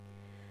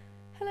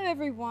Hello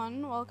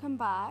everyone, welcome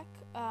back.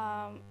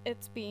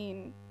 It's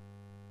been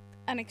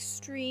an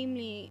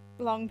extremely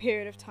long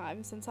period of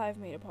time since I've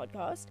made a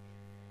podcast.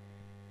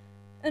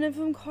 And if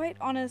I'm quite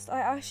honest, I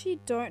actually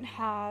don't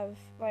have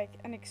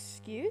an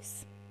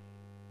excuse.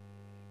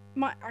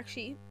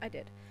 I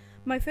did.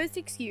 My first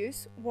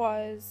excuse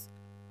was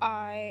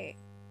I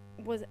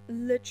was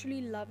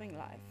literally loving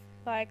life.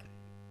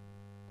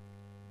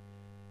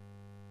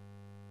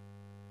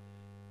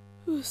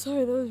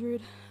 Sorry, that was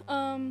rude.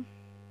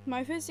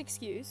 My first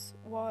excuse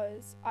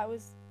was I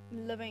was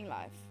living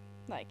life,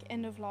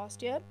 end of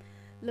last year,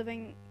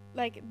 living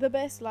the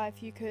best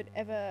life you could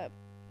ever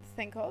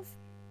think of.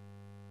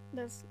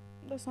 That's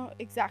not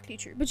exactly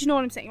true, but you know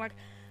what I'm saying.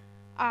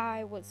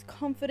 I was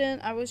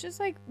confident. I was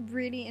just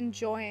really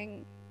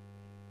enjoying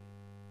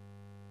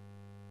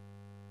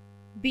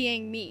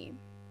being me,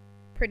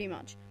 pretty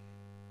much.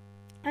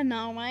 And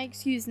now my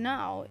excuse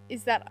now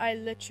is that I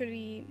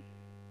literally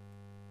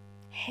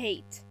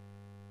hate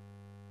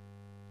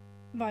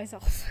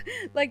myself.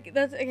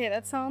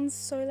 That sounds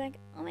so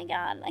oh my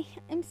god,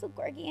 I'm so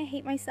quirky, I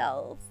hate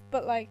myself,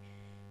 but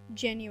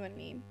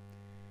genuinely.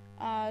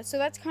 So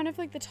that's kind of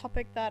the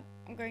topic that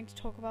I'm going to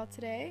talk about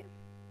today.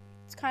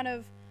 It's kind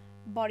of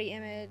body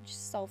image,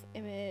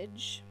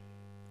 self-image,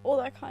 all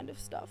that kind of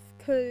stuff,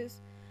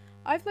 because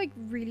I've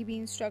really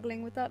been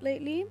struggling with that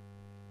lately,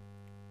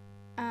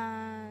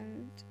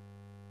 and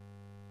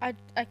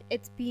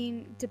it's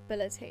been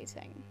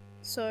debilitating.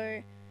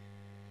 So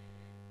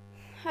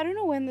I don't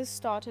know when this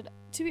started.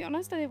 To be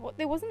honest,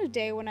 there wasn't a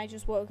day when I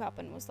just woke up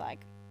and was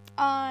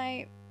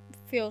I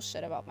feel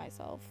shit about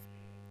myself.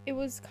 It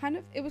was kind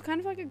of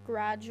like a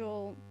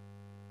gradual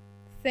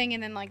thing,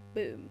 and then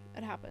boom,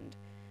 it happened.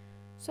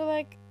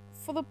 So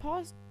for the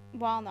past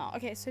while now,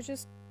 okay, so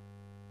just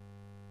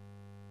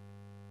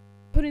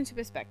put into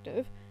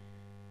perspective,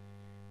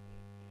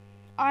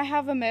 I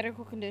have a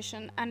medical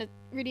condition and it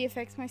really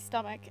affects my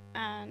stomach,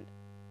 and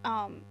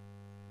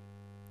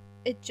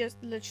it just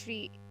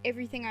literally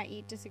everything I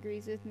eat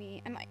disagrees with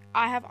me, and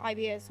I have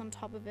IBS on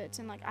top of it,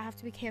 and I have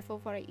to be careful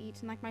of what I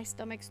eat, and my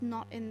stomach's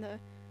not in the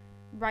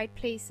right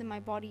place in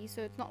my body,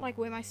 so it's not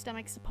where my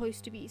stomach's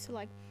supposed to be.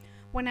 So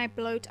when I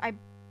bloat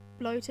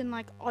in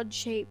odd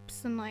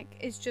shapes, and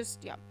it's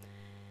just, yeah.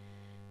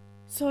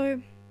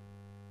 So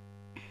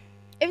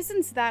ever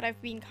since that, I've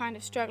been kind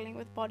of struggling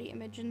with body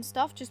image and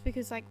stuff, just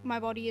because my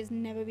body has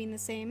never been the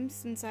same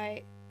since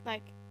I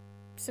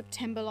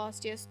September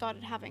last year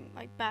started having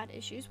bad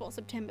issues. Well,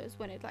 September is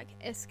when it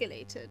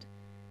escalated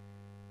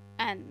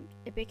and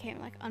it became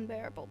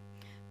unbearable.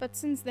 But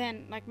since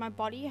then, my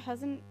body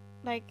hasn't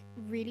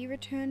really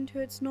returned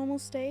to its normal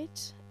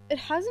state. It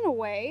has in a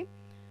way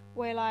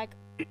where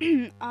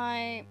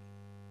my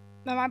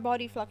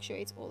body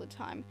fluctuates all the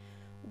time.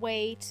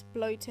 Weight,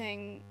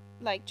 bloating,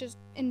 just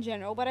in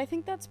general. But I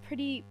think that's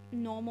pretty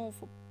normal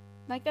for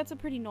that's a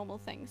pretty normal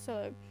thing.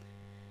 So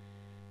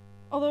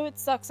although it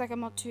sucks, I'm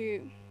not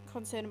too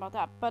concerned about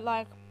that, but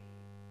I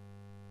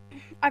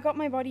got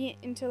my body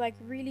into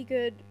really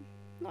good,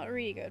 not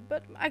really good,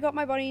 but I got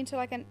my body into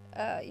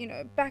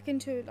back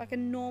into a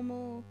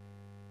normal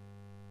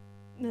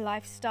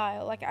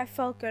lifestyle. I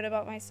felt good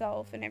about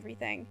myself and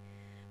everything.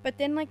 But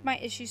then my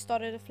issues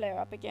started to flare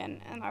up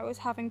again, and I was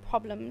having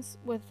problems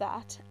with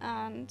that,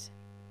 and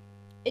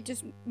it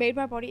just made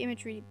my body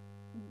image really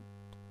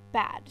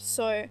bad.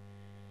 So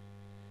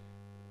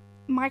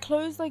my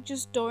clothes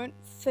just don't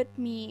fit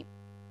me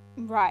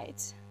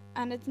right.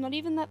 And it's not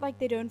even that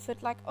they don't fit,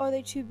 oh,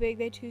 they're too big,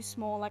 they're too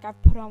small,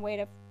 I've put on weight,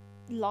 I've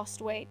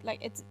lost weight,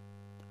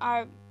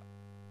 I've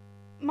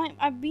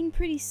been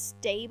pretty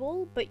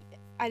stable, but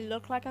I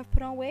look like I've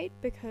put on weight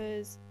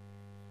because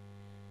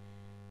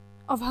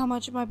of how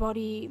much my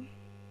body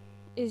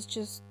is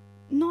just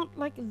not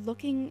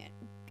looking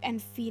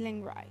and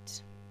feeling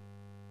right.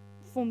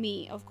 For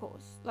me, of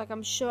course.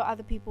 I'm sure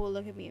other people will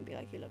look at me and be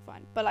you look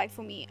fine. But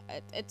for me,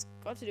 it's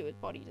got to do with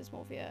body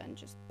dysmorphia and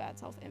just bad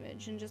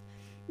self-image, and just,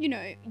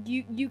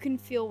 you can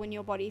feel when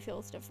your body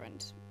feels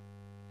different.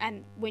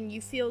 And when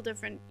you feel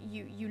different,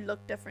 you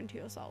look different to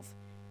yourself.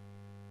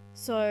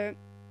 So,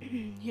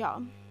 yeah.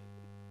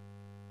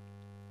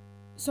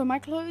 So my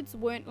clothes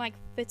weren't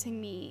fitting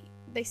me.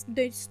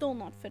 They're still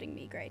not fitting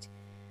me great.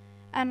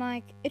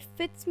 And it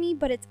fits me,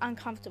 but it's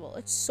uncomfortable.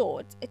 It's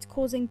sore. It's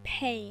causing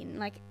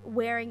pain.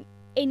 Wearing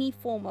any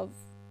form of,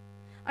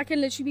 I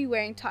can literally be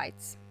wearing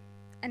tights,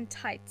 and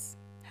tights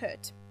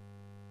hurt.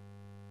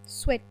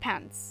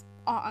 Sweatpants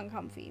are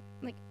uncomfy.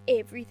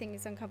 Everything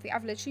is uncomfy.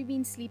 I've literally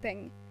been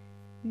sleeping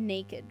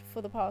naked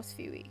for the past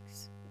few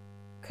weeks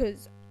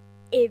because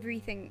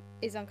everything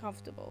is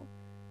uncomfortable,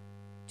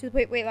 to the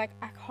point where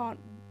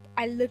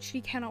I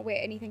literally cannot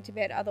wear anything to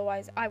bed,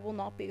 otherwise I will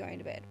not be going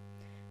to bed.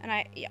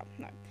 And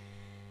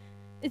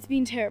it's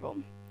been terrible.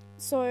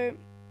 So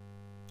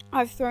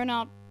I've thrown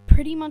out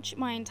pretty much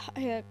my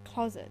entire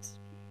closet,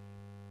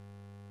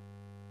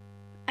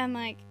 and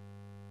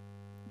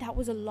that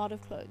was a lot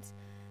of clothes.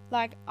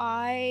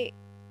 I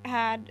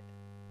had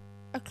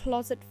a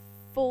closet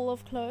full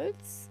of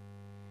clothes,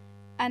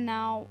 and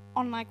now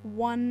on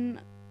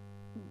one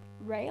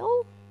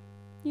rail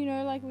You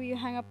know, like where you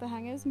hang up the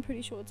hangers. I'm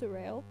pretty sure it's a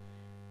rail.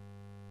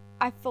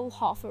 I fill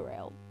half a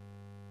rail.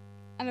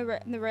 And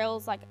the rail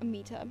is like a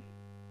meter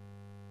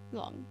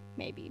long,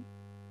 maybe.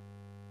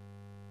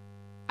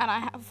 And I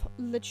have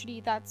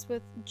literally, that's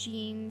with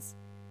jeans,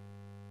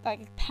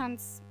 like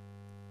pants,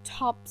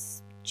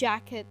 tops,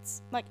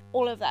 jackets, like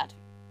all of that.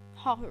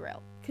 Half a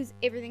rail. Because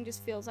everything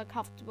just feels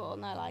uncomfortable,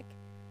 and I like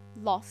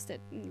lost it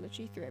and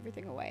literally threw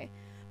everything away.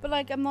 But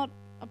like, I'm not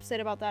upset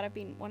about that. I've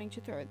been wanting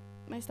to throw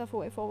my stuff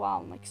away for a while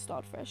and like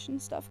start fresh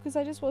and stuff, because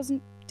I just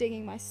wasn't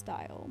digging my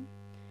style.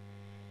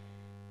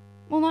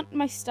 Well, not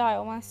my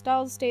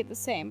style stayed the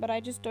same, but I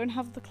just don't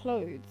have the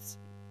clothes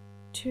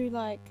to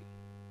like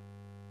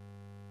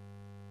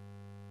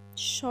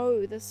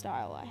show the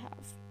style I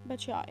have.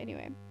 But yeah,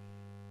 anyway,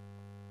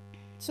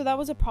 so that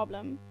was a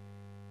problem.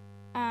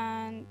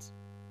 And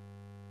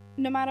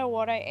no matter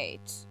what I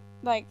ate,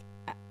 like,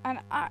 and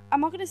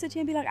I'm not gonna sit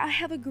here and be like, I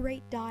have a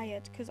great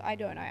diet, because I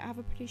don't. I have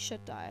a pretty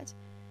shit diet.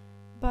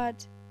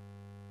 But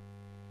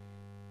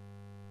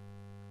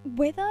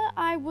whether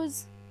I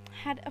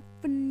had a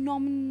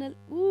phenomenally,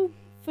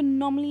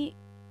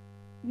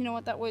 you know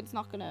what, that word's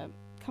not gonna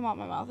come out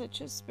my mouth, it's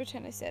just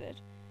pretend I said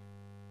it,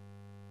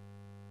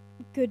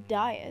 good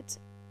diet,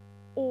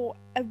 or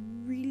a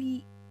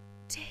really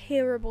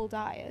terrible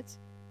diet,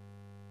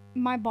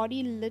 my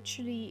body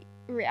literally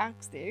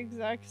reacts the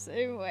exact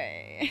same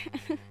way.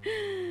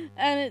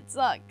 And it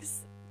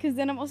sucks, because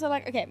then I'm also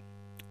like, okay,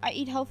 I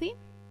eat healthy,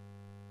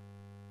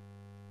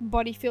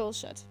 body feels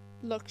shit,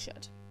 looks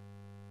shit.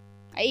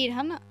 I eat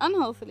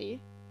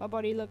unhealthily, my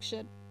body looks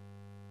shit,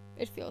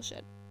 it feels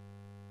shit.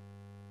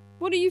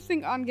 What do you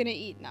think I'm gonna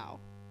eat now?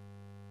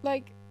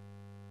 Like,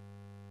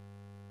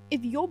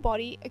 if your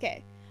body,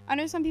 okay, I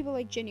know some people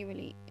like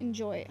genuinely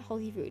enjoy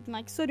healthy food, and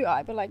like so do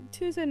I, but like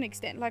to a certain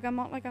extent, like I'm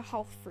not like a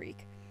health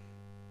freak.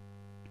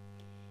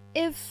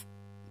 If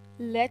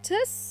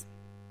lettuce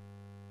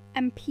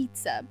and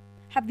pizza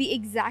have the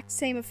exact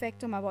same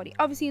effect on my body,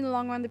 obviously in the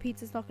long run the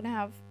pizza's not gonna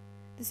have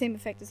the same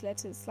effect as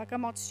lettuce, like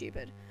I'm not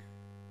stupid.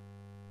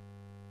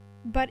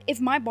 But if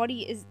my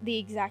body is the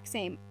exact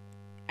same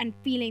and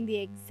feeling the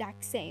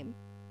exact same,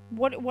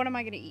 what am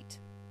I gonna eat?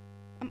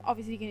 I'm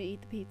obviously gonna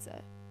eat the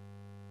pizza.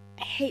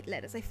 I hate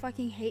lettuce. I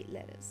fucking hate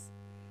lettuce.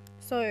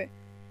 So,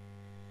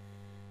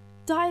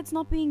 diet's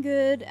not being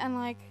good, and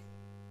like,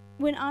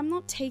 when I'm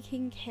not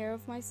taking care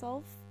of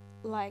myself,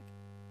 like,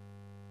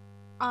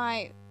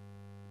 I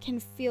can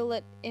feel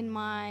it in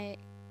my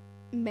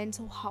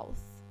mental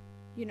health.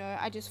 You know,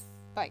 I just,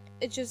 like,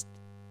 it just,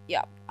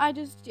 I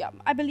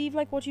believe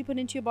like what you put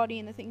into your body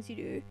and the things you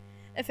do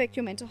affect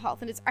your mental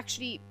health, and it's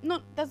actually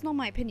not, that's not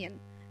my opinion,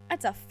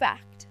 that's a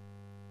fact.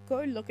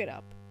 Go look it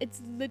up.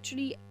 It's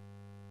literally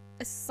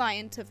a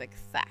scientific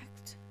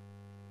fact.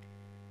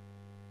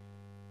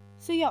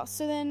 So yeah,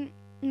 so then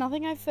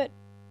nothing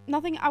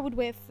I would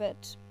wear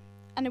fit,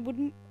 and I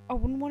wouldn't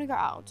want to go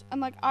out.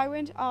 And like, I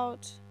went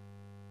out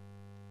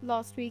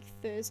last week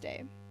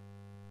Thursday.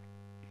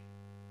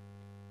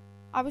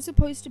 I was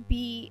supposed to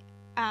be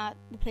at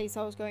the place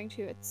I was going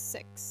to at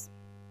 6.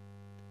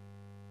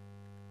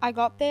 I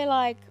got there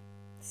like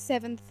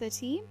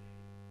 7:30,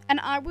 and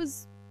I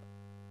was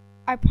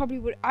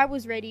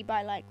ready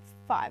by like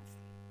 5.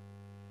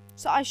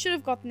 So I should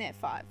have gotten there at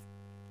 5,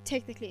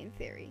 technically, in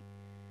theory.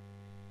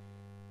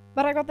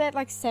 But I got there at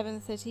like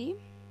 7:30,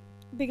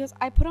 because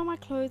I put on my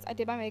clothes, I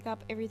did my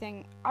makeup,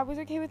 everything. I was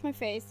okay with my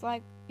face,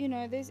 like, you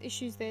know, there's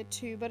issues there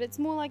too, but it's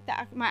more like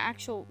my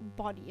actual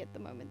body at the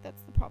moment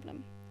that's the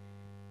problem.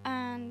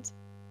 And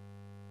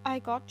I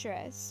got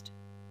dressed,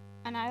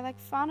 and I like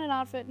found an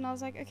outfit, and I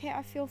was like, okay,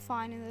 I feel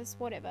fine in this,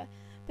 whatever.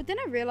 But then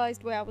I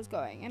realized where I was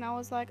going, and I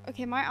was like,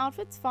 okay, my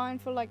outfit's fine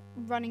for like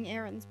running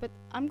errands, but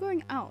I'm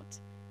going out.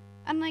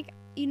 And like,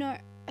 you know,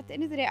 at the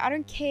end of the day, I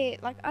don't care.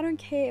 Like, I don't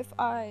care if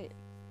I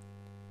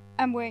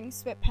am wearing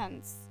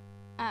sweatpants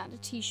and a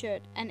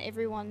t-shirt and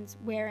everyone's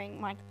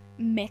wearing like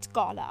Met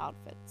Gala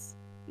outfits.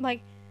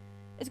 Like,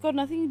 it's got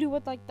nothing to do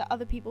with like the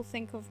other people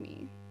think of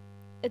me.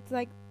 It's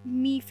like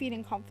me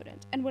feeling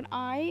confident. And when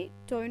I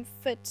don't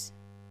fit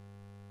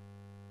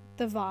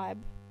the vibe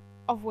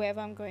of wherever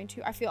I'm going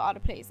to, I feel out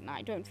of place, and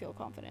I don't feel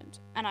confident,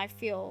 and I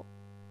feel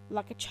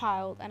like a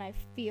child, and I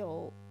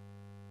feel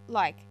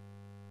like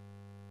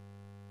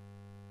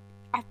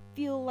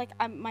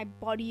my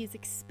body is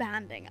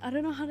expanding. I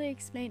don't know how to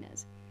explain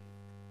it,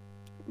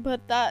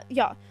 but that,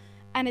 yeah,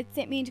 and it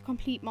sent me into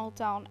complete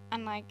meltdown.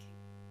 And like,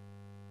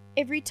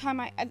 every time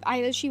I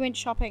actually went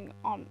shopping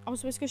I was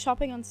supposed to go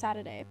shopping on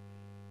Saturday.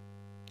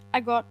 I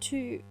got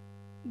to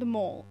the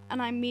mall,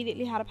 and I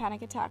immediately had a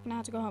panic attack, and I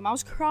had to go home. I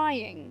was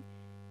crying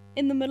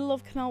in the middle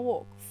of Canal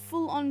Walk,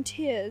 full on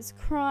tears,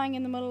 crying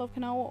in the middle of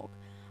Canal Walk.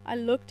 I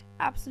looked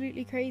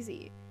absolutely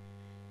crazy.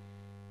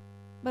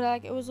 But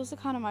like, it was also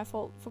kind of my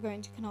fault for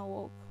going to Canal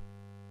Walk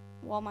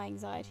while my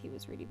anxiety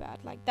was really bad.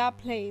 Like, that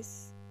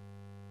place,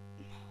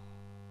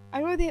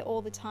 I go there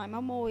all the time.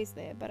 I'm always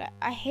there, but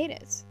I hate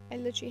it. I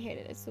literally hate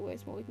it. It's the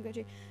worst mall we can go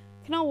to.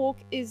 Canal Walk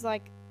is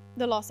like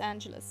the Los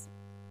Angeles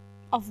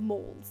of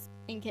malls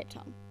in Cape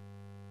Town.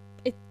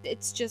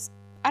 It's just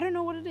I don't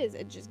know what it is.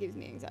 It just gives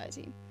me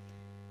anxiety.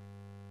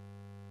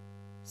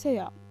 So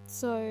yeah.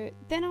 So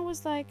then I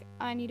was like,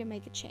 I need to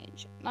make a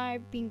change. And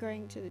I've been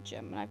going to the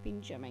gym and I've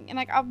been gymming. And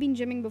like, I've been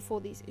gymming before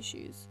these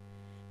issues.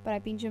 But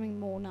I've been gymming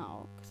more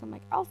now. Because I'm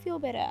like, I'll feel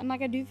better. And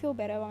like, I do feel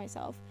better by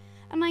myself.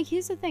 And like,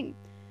 here's the thing.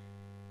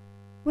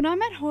 When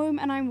I'm at home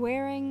and I'm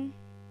wearing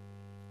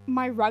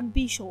my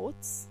rugby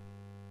shorts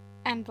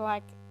and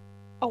like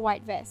a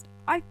white vest,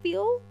 I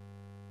feel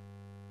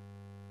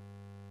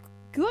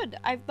good.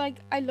 I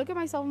look at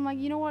myself and I'm like,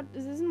 you know what,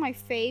 this isn't my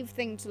fave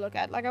thing to look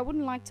at. Like, I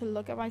wouldn't like to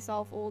look at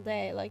myself all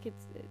day. Like,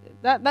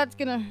 that's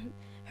gonna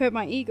hurt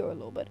my ego a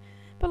little bit.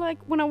 But like,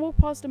 when I walk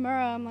past a mirror,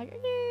 I'm like,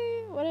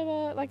 okay,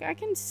 whatever. Like, I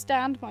can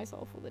stand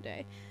myself all the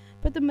day.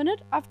 But the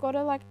minute I've got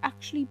to like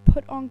actually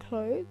put on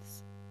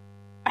clothes,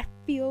 I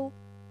feel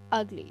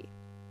ugly.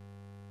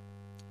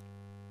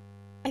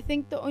 I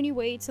think the only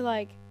way to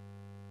like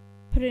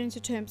put it into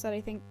terms that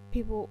I think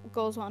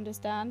girls will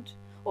understand,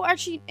 or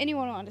actually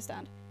anyone will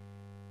understand,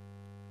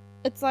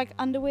 it's like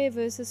underwear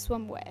versus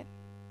swimwear.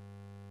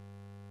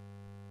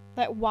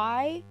 Like,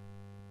 why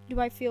do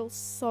I feel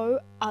so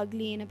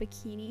ugly in a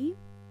bikini,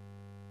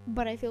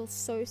 but I feel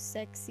so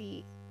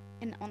sexy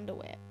in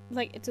underwear?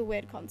 Like, it's a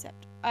weird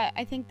concept.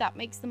 I think that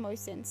makes the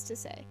most sense to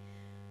say.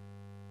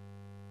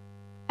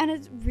 And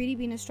it's really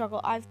been a struggle.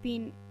 I've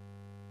been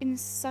in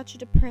such a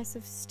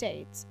depressive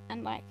state,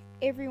 and like,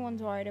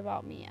 everyone's worried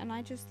about me, and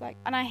I just like,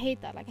 and I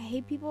hate that. Like, I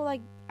hate people,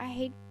 like, I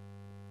hate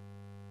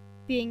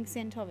being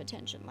center of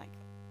attention. Like,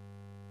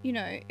 you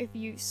know, if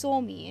you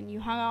saw me and you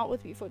hung out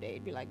with me for a day,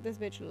 you'd be like, this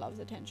bitch loves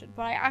attention.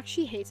 But I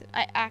actually hate it.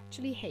 I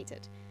actually hate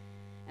it.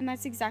 And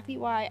that's exactly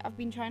why I've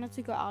been trying not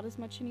to go out as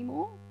much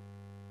anymore.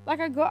 Like,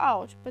 I go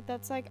out, but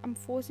that's like, I'm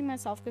forcing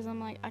myself because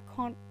I'm like, I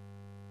can't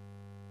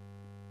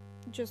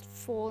just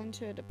fall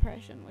into a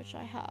depression, which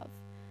I have.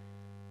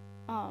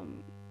 Oh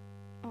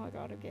my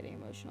god, I'm getting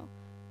emotional.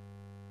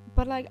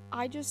 But like,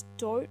 I just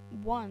don't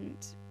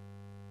want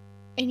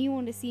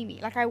anyone to see me.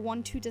 Like, I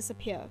want to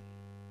disappear.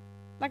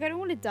 Like, I don't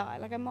want to die.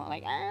 Like, I'm not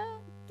like,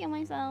 kill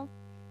myself.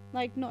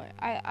 Like, no,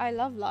 I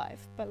love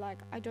life, but like,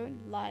 I don't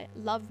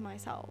love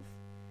myself.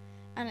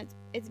 And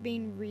it's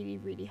been really,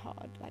 really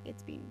hard. Like,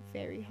 it's been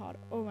very hard.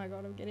 Oh my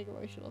god, I'm getting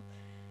emotional.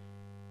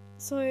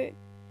 So,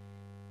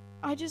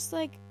 I just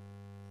like,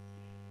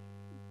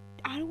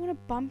 I don't want to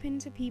bump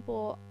into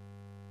people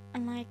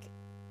and like,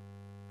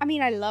 I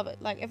mean, I love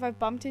it. Like, if I've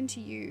bumped into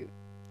you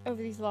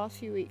over these last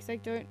few weeks,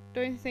 like,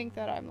 don't think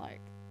that I'm like,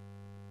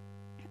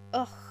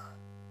 ugh.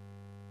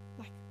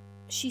 Like,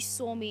 she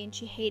saw me and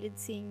she hated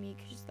seeing me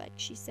because like,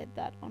 she said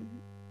that on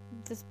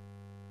this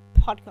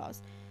podcast.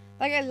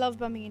 Like, I love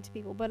bumping into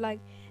people, but like,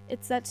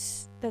 it's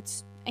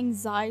that's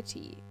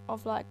anxiety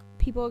of like,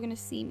 people are gonna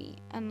see me,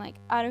 and like,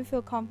 I don't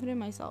feel confident in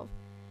myself.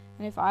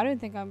 And if I don't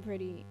think I'm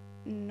pretty,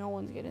 no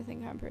one's gonna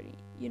think I'm pretty,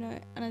 you know.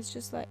 And it's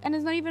just like, and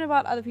it's not even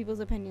about other people's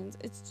opinions.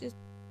 It's just,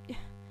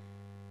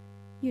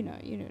 you know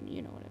what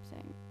I'm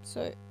saying.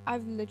 So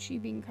I've literally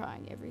been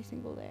crying every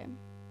single day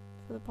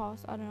for the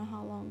past, I don't know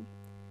how long.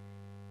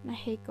 And I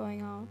hate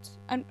going out.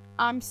 And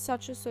I'm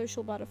such a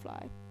social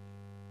butterfly.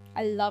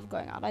 I love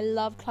going out. I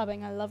love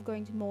clubbing. I love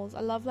going to malls.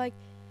 I love, like,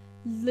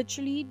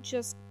 literally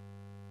just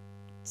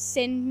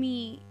send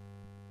me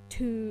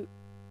to,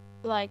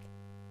 like,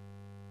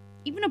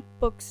 even a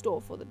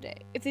bookstore for the day.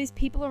 If there's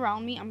people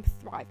around me, I'm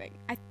thriving.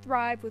 I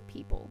thrive with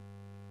people.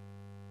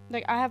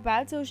 Like, I have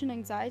bad social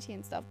anxiety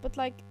and stuff, but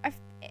like, I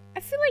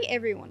feel like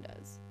everyone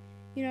does,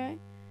 you know?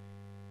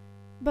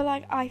 But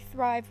like, I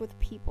thrive with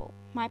people.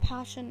 My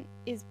passion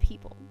is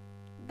people.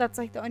 That's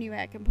like the only way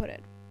I can put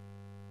it.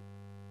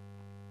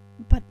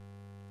 But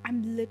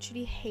I'm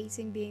literally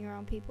hating being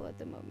around people at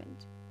the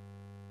moment.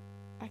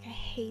 Like, I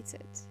hate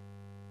it.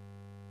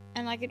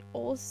 And like, it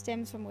all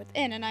stems from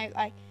within. And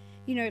I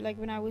you know, like,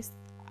 when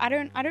I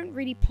don't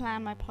really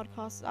plan my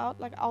podcasts out.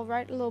 Like, I'll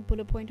write a little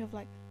bullet point of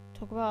like,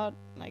 talk about,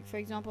 like, for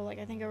example, like,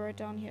 I think I wrote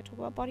down here, talk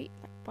about body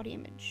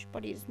image,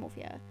 body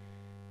dysmorphia,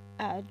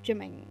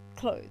 gymming,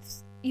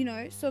 clothes, you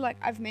know. So like,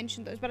 I've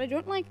mentioned those, but I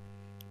don't like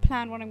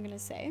plan what I'm gonna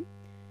say.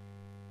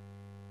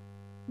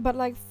 But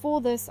like,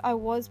 for this, I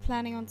was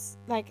planning on,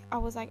 like, I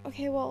was like,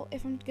 okay, well,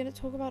 if I'm gonna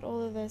talk about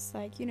all of this,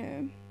 like, you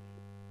know,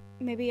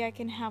 maybe I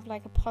can have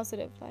like a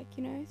positive, like,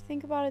 you know,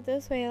 think about it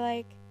this way,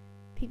 like,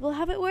 people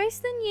have it worse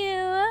than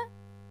you,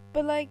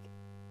 but like,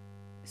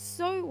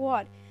 so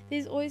what?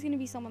 There's always going to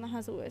be someone that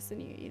has it worse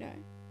than you know.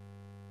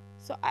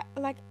 So I,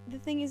 like, the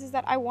thing is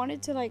that I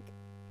wanted to like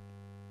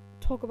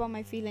talk about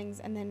my feelings,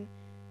 and then,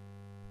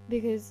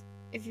 because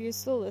if you're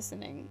still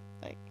listening,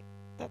 like,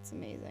 that's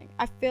amazing.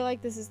 I feel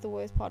like this is the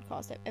worst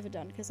podcast I've ever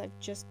done, because I've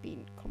just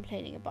been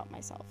complaining about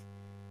myself,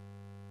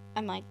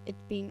 and like, it's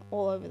been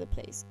all over the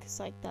place, because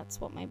like, that's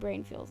what my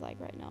brain feels like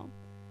right now.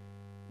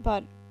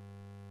 But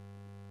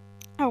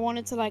I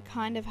wanted to like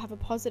kind of have a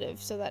positive,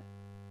 so that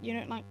you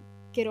don't like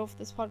get off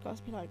this podcast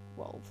and be like,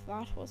 well,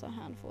 that was a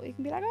handful. You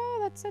can be like, oh,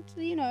 that's such,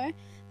 you know,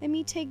 let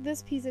me take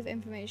this piece of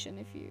information,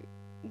 if you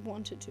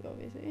wanted to,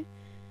 obviously.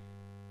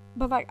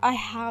 But like, I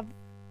have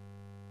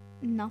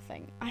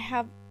nothing. I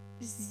have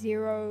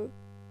zero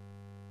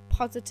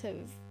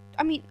positive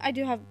I mean, I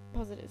do have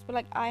positives, but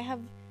like, I have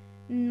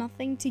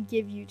nothing to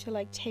give you to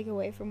like take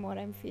away from what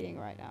I'm feeling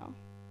right now.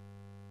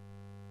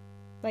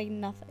 Like,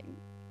 nothing.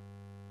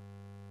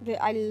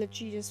 I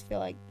literally just feel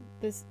like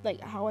this,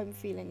 like, how I'm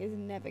feeling is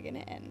never gonna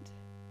end.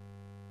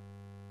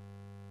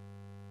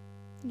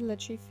 I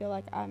literally feel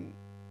like I'm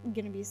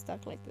gonna be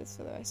stuck like this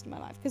for the rest of my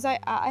life, because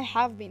I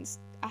have been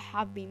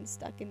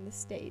stuck in this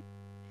state.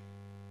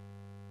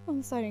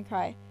 I'm starting to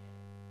cry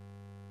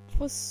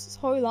for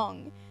so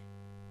long.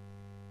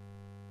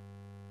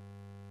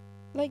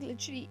 Like,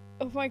 literally,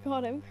 oh my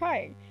god, I'm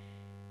crying.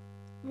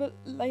 But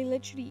like,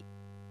 literally,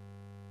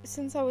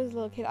 since I was a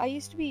little kid, I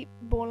used to be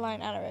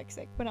borderline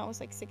anorexic when I was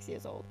like 6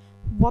 years old.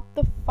 What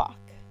the fuck?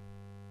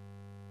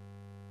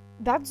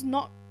 That's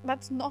not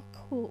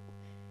cool.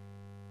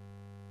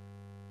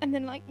 And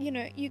then, like, you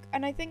know,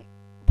 and I think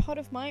part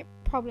of my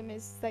problem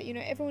is that, you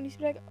know, everyone used to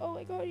be like, oh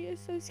my god, you're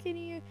so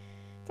skinny, you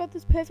got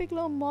this perfect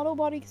little model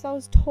body, because I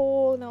was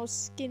tall and I was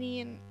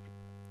skinny and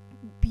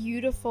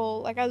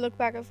beautiful. Like, I look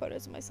back at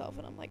photos of myself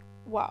and I'm like,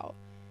 wow.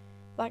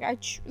 Like,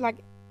 like,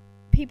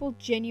 people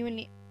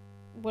genuinely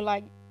were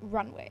like,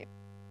 runway.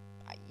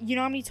 You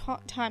know how many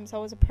times I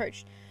was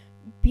approached,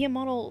 be a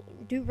model,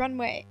 do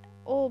runway,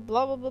 oh,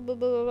 blah blah blah blah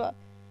blah blah.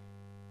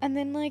 And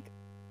then, like,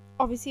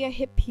 obviously I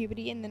hit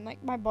puberty, and then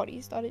like my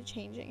body started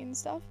changing and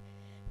stuff,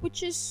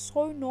 which is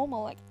so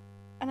normal. Like,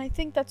 and I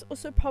think that's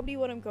also probably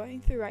what I'm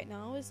going through right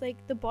now, is like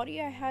the body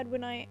I had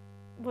when I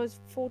was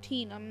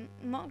 14, I'm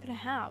not gonna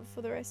have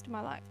for the rest of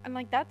my life. And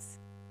like, that's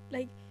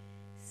like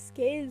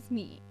scares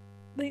me.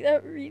 Like,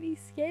 that really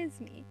scares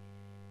me.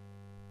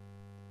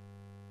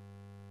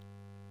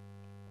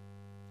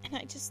 And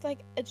I just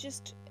like,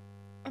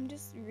 I'm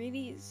just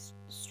really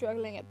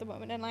struggling at the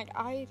moment. And like,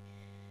 I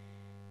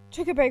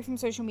took a break from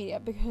social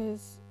media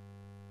because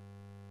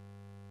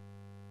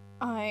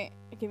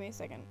give me a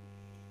second.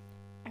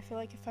 I feel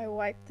like if I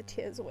wipe the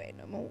tears away,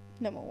 no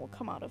more will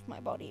come out of my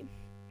body.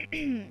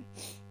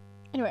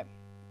 Anyway,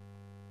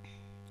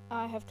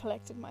 I have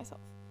collected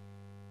myself,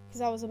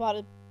 because I was about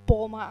to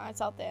bawl my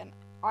eyes out there, and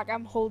like,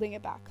 I'm holding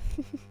it back.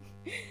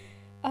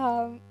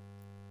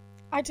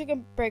 I took a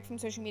break from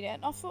social media,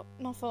 not for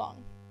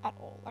long at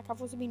all. Like,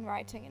 I've also been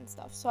writing and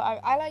stuff, so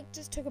I like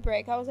just took a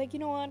break. I was like, you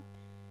know what,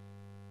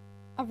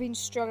 I've been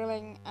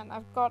struggling and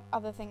I've got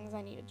other things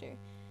I need to do,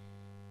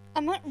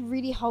 and that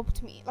really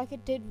helped me. Like,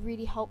 it did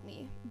really help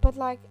me, but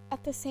like,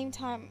 at the same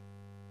time,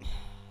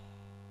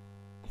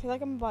 I feel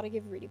like I'm about to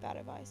give really bad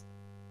advice.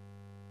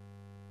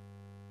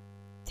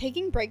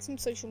 Taking breaks from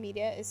social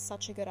media is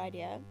such a good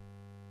idea.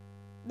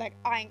 Like,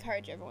 I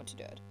encourage everyone to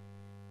do it,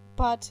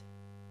 but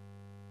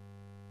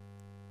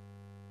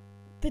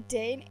the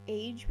day and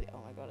age,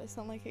 oh my god, I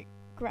sound like a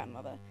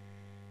grandmother.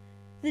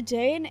 The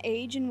day and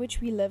age in which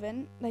we live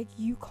in, like,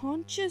 you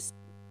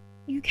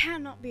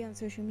cannot be on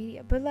social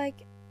media, but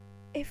like,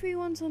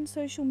 everyone's on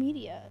social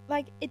media.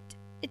 Like,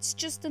 it's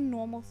just a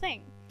normal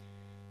thing.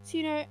 So,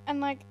 you know,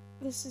 and like,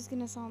 this is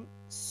gonna sound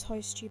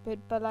so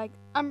stupid, but like,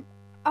 I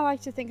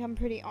like to think I'm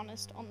pretty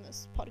honest on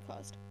this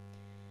podcast.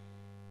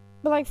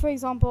 But like, for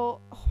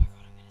example, oh my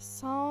god, I'm gonna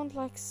sound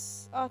like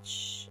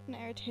such an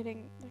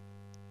irritating, like,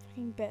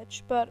 fucking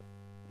bitch, but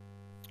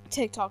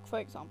TikTok, for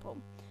example,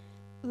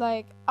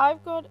 like,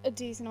 I've got a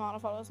decent amount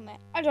of followers on there.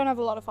 I don't have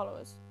a lot of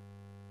followers.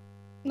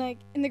 Like,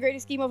 in the greater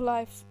scheme of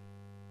life,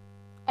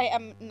 I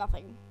am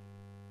nothing.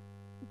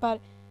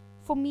 But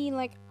for me,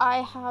 like,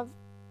 I have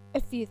a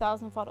few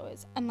thousand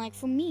followers, and like,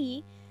 for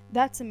me,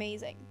 that's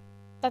amazing.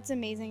 That's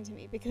amazing to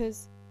me,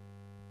 because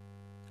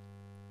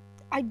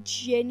I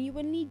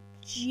genuinely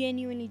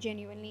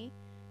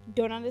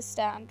don't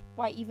understand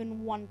why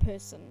even one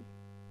person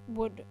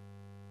would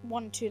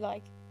want to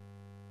like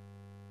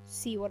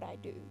see what I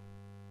do.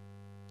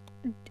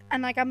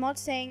 And like, I'm not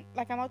saying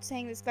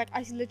this, like,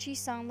 I literally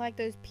sound like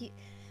those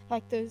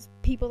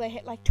people that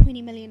hit like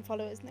 20 million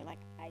followers, and they're like,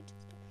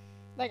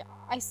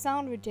 I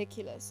sound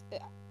ridiculous,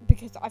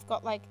 because I've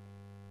got like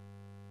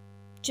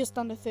just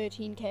under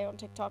 13k on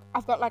TikTok.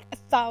 I've got like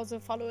 1,000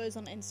 followers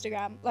on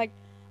Instagram. Like,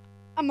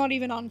 I'm not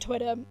even on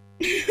Twitter.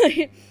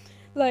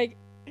 Like,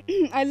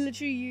 I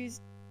literally use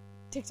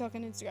TikTok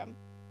and Instagram.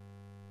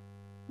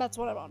 That's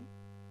what I'm on.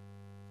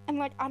 And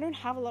like, I don't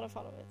have a lot of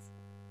followers,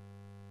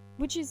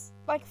 which is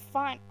like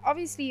fine.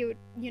 Obviously,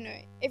 you know,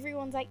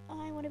 everyone's like, oh,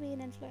 I want to be an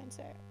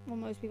influencer. Well,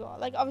 most people are.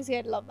 Like, obviously,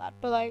 I'd love that,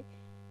 but like,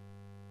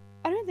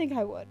 I don't think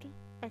I would,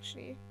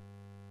 actually.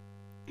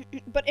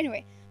 But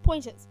anyway,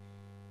 point is,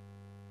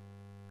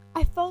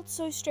 I felt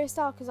so stressed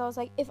out, because I was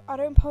like, if I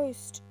don't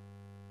post,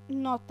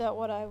 not that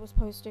what I was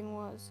posting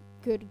was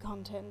good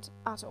content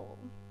at all,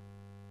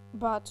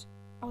 but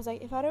I was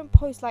like, if I don't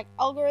post, like,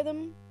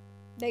 algorithm,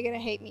 they're gonna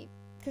hate me.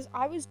 Because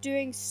I was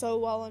doing so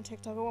well on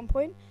TikTok at one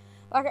point.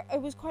 Like,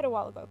 it was quite a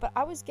while ago, but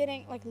I was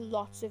getting like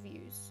lots of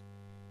views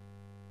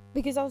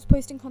because I was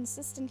posting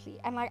consistently.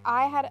 And like,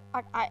 I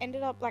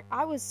ended up, like,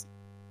 I was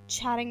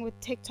chatting with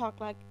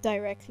TikTok like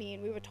directly,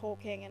 and we were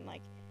talking, and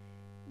like,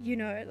 you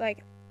know,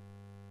 like,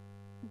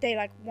 they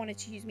like wanted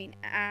to use me in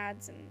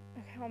ads, and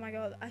oh my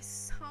god, I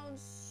sound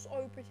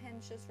so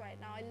pretentious right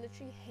now. I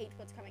literally hate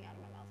what's coming out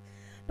of my mouth.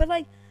 But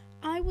like,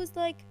 I was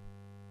like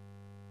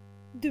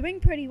doing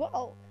pretty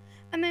well.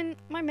 And then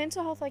my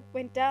mental health like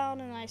went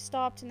down, and I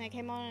stopped, and I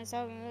came on and I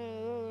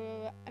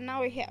started, and now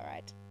we're here,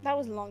 right? That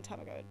was a long time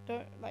ago.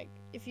 Don't, like,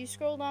 if you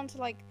scroll down to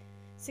like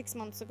 6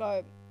 months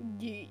ago,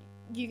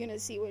 you're gonna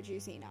see what you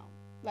see now.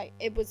 Like,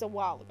 it was a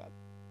while ago.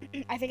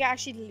 I think I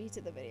actually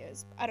deleted the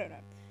videos. I don't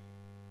know.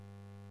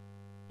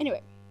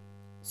 Anyway,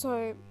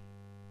 so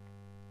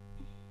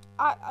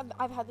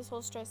I've had this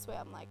whole stress where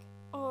I'm like,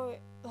 oh,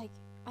 like,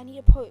 I need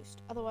a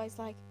post, otherwise,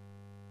 like,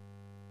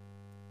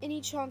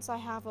 any chance I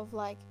have of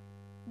like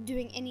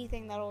doing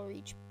anything that'll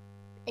reach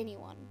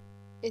anyone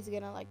is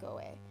gonna like go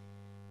away.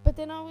 But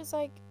then I was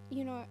like,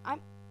 you know,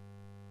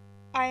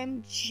 I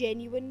am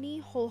genuinely,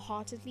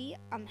 wholeheartedly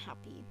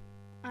unhappy.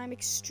 I'm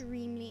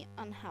extremely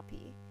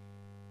unhappy,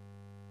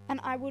 and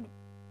I would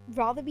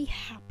rather be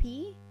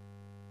happy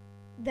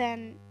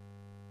than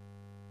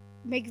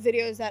make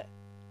videos that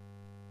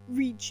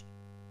reach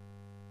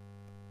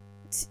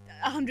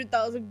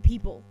 100,000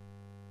 people.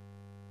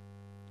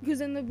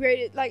 Because in the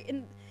greatest, like,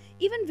 in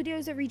even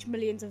videos that reach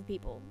millions of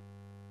people,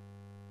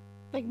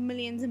 like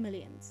millions and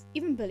millions,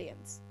 even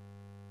billions,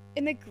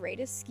 in the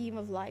greatest scheme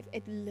of life,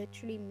 it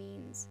literally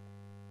means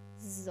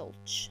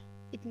zilch.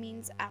 It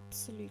means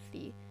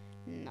absolutely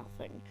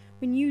nothing.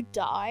 When you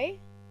die,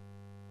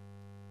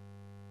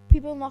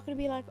 people are not going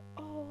to be like,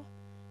 oh,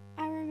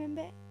 I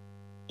remember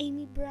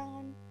Amy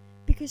Brown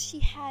because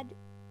she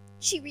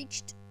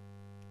reached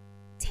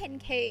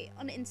 10k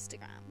on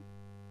Instagram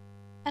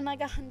and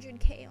like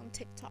 100k on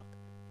TikTok.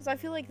 Because I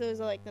feel like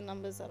those are like the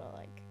numbers that are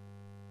like,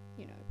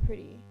 you know,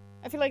 pretty.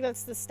 I feel like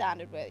that's the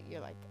standard where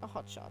you're like a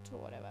hotshot or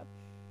whatever.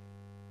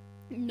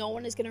 No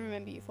one is going to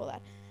remember you for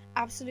that.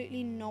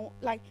 Absolutely no.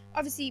 Like,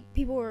 obviously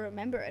people will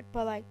remember it,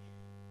 but like,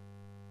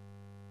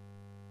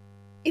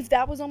 if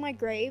that was on my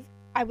grave,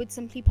 I would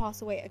simply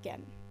pass away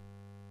again.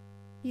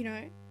 You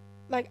know?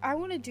 Like, I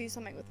want to do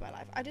something with my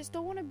life. I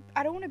don't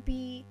want to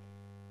be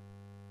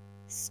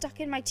stuck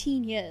in my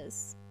teen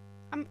years.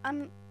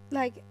 I'm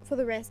like, for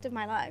the rest of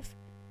my life,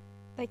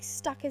 like,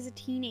 stuck as a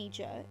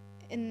teenager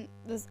in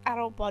this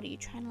adult body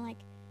trying to like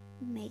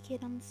make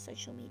it on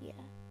social media.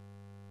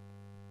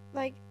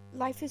 Like,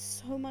 life is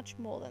so much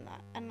more than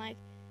that, and like,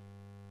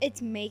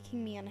 it's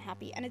making me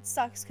unhappy, and it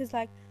sucks because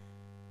like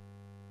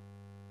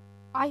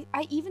I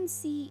even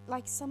see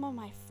like some of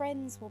my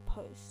friends will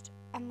post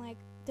and like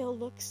they'll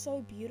look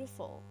so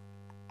beautiful,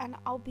 and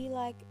I'll be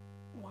like,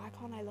 why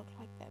can't I look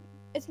like them?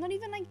 It's not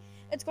even like,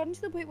 it's gotten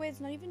to the point where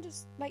it's not even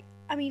just like,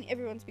 I mean,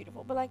 everyone's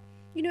beautiful, but like,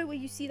 you know, where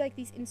you see like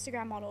these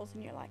Instagram models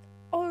and you're like,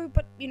 oh,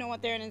 but you know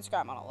what, they're an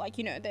Instagram model, like,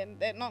 you know,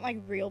 they're not like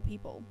real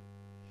people.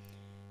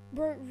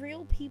 Bro,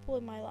 real people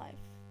in my life,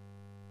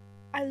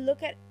 I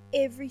look at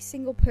every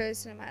single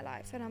person in my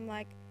life and I'm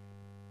like,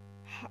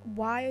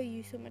 why are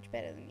you so much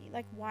better than me?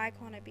 Like, why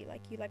can't I be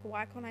like you? Like,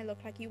 why can't I look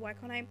like you? Why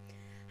can't I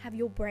have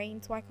your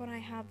brains? Why can't I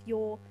have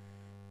your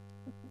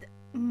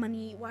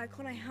money? Why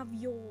can't I have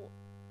your,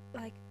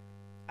 like,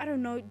 I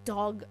don't know,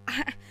 dog?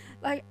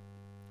 Like,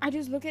 I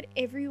just look at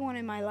everyone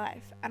in my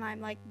life and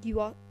I'm like, you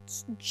are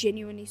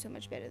genuinely so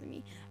much better than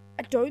me.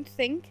 I don't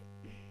think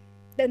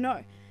that,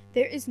 no,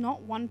 there is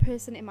not one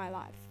person in my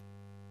life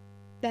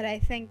that I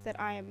think that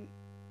I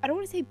don't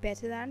want to say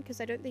better than,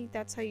 because I don't think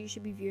that's how you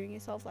should be viewing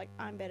yourself, like,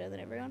 I'm better than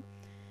everyone.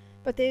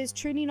 But there's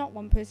truly not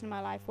one person in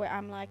my life where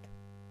I'm like,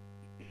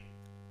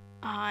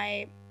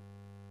 I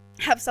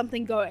have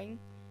something going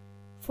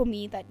for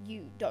me that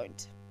you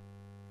don't.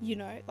 You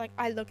know, like,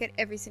 I look at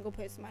every single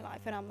person in my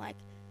life and I'm like,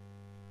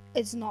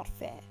 it's not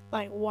fair.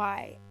 Like,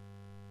 why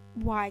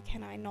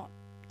can I not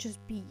just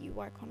be you?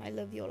 Why can't I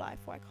live your life?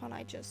 Why can't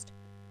I just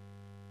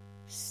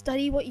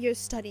study what you're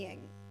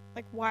studying?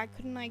 Like, why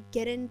couldn't I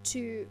get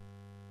into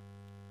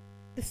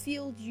the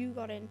field you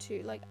got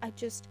into? Like, it's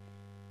just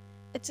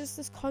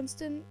this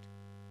constant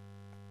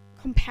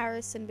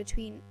comparison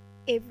between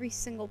every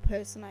single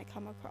person I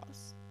come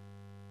across.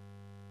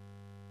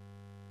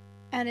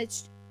 And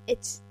it's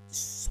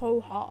so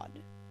hard.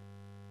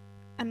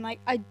 And like,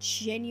 I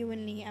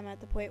genuinely am at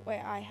the point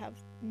where I have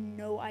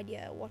no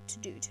idea what to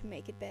do to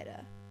make it better.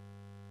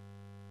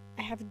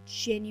 I have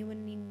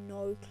genuinely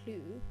no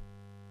clue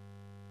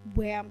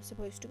where I'm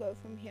supposed to go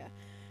from here.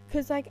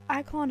 Cause like,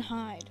 I can't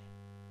hide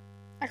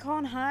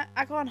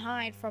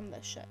from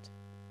this shit.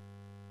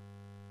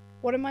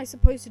 What am I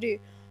supposed to do?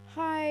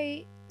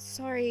 Hi,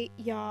 sorry,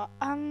 yeah,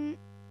 I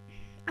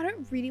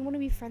don't really want to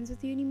be friends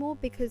with you anymore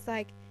because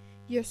like,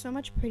 you're so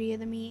much prettier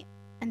than me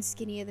and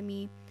skinnier than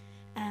me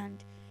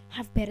and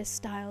have better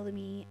style than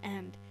me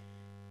and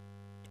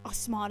are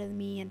smarter than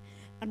me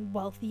and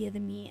wealthier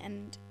than me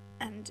and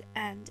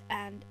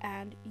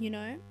you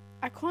know,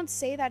 I can't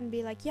say that and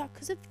be like, yeah,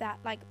 because of that,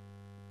 like,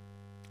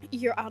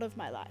 you're out of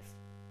my life.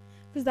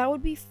 Because that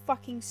would be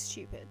fucking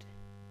stupid.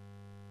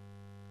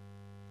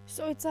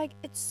 So it's like,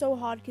 it's so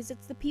hard because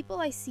it's the people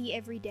I see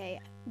every day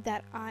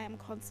that I am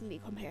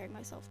constantly comparing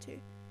myself to.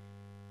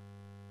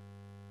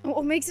 And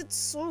what makes it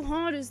so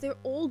hard is they're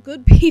all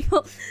good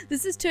people.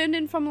 This has turned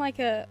in from like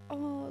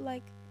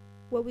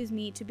woe is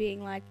me to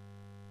being like,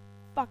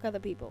 fuck other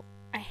people.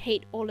 I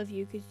hate all of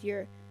you because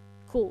you're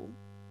cool.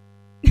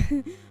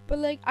 But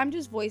like, I'm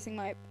voicing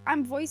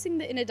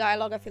the inner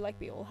dialogue I feel like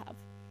we all have,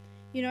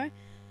 you know?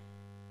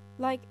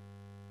 Like,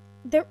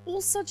 they're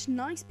all such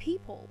nice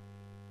people.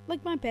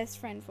 Like my best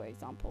friend, for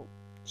example.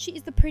 She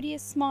is the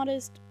prettiest,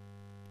 smartest,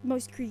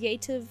 most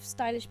creative,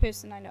 stylish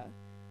person I know.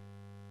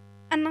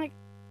 And like,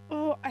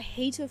 oh, I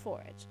hate her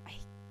for it. I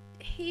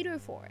hate her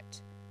for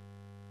it.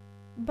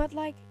 But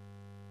like,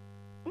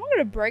 I'm not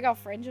gonna break our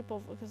friendship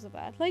off because of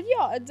that. Like,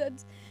 yeah,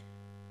 it's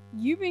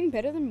you being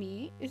better than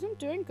me isn't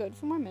doing good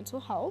for my mental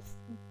health.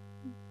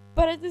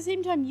 But at the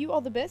same time, you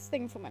are the best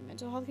thing for my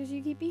mental health because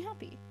you keep me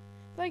happy.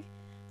 Like,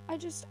 I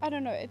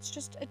don't know.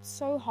 It's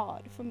so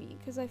hard for me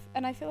because I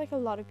feel like a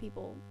lot of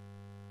people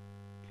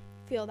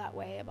feel that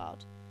way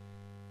about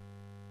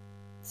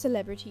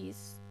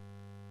celebrities,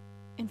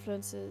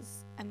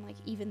 influencers, and like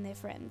even their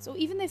friends or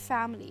even their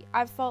family.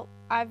 Oh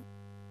my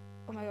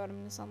god,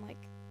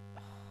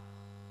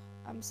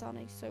 I'm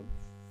sounding so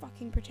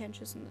fucking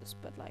pretentious in this,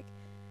 but like,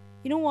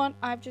 you know what?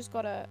 I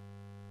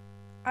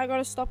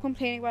gotta stop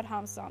complaining about how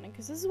I'm sounding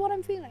because this is what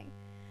I'm feeling.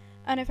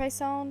 And if I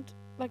sound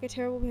like a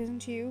terrible person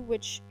to you,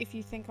 which if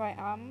you think I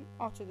am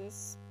after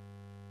this,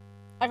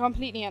 I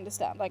completely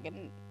understand. Like,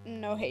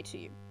 no hate to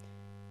you.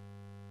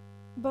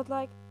 But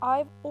like,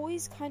 I've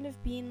always kind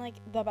of been like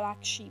the black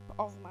sheep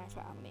of my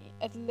family.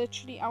 It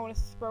literally, I want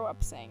to throw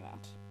up saying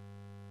that.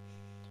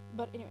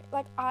 But anyway,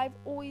 like, I've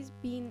always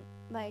been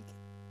like,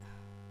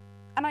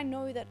 and I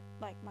know that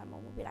like my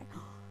mom will be like,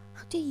 oh,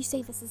 how dare you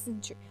say this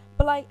isn't true?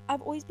 But like,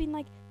 I've always been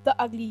like the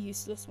ugly,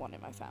 useless one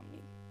in my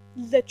family.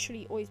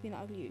 Literally always been the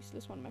ugly,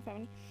 useless one in my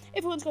family.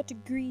 Everyone's got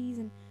degrees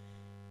and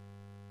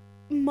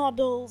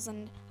models,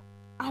 and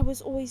I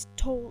was always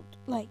told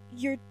like,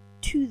 you're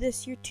too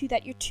this, you're too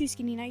that, you're too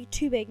skinny, now you're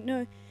too big,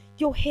 no,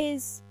 your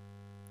hair's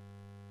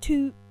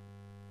too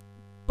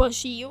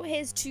bushy, your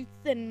hair's too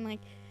thin.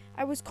 Like,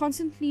 I was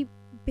constantly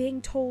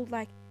being told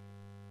like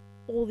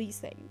all these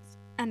things,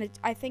 and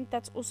I think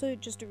that's also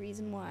just a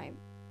reason why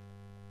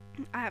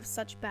I have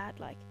such bad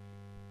like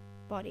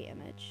body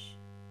image.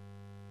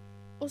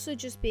 Also,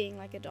 just being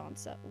like a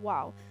dancer.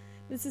 Wow,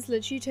 this is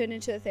literally turned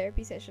into a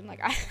therapy session.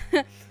 Like,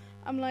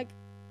 I'm like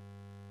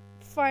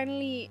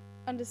finally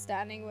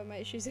understanding where my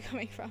issues are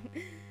coming from.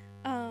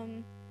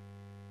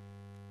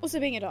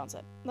 Also being a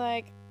dancer,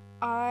 like,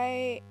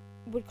 I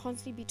would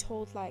constantly be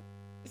told like,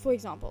 for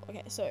example,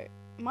 okay, so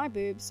my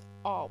boobs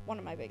are one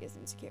of my biggest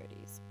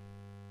insecurities.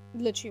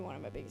 Literally one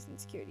of my biggest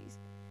insecurities.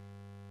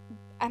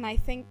 And I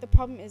think the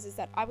problem is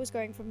that I was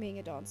going from being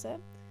a dancer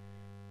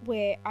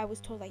where I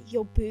was told like,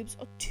 your boobs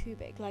are too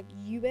big, like,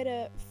 you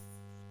better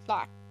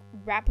like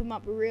wrap them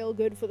up real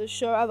good for the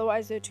show,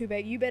 otherwise they're too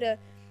big. You better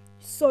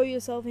sew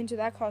yourself into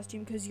that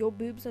costume because your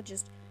boobs are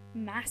just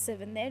massive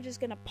and they're just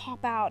gonna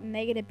pop out and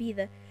they're gonna be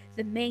the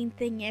main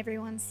thing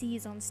everyone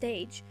sees on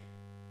stage.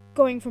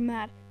 Going from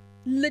that,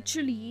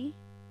 literally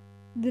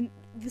the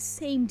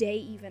same day,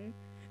 even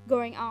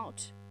going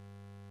out,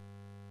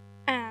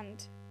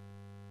 and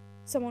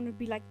someone would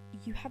be like,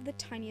 you have the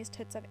tiniest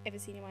tits I've ever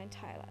seen in my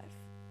entire life.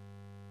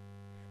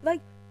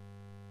 Like,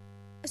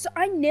 so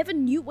I never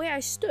knew where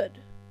I stood.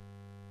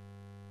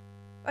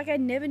 Like, I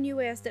never knew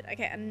where I stood.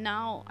 Okay, and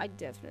now I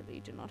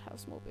definitely do not have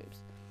small boobs.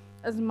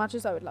 As much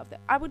as I would love that.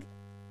 I would,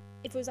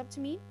 if it was up to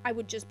me, I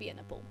would just be a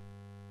nipple.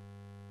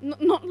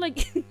 Not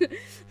like,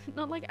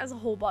 not like as a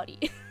whole body.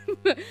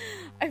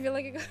 I feel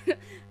like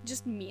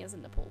just me as a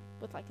nipple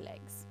with like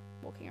legs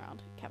walking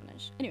around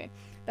Cavendish. Anyway,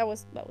 that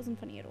wasn't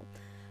funny at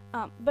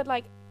all. But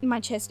like my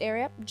chest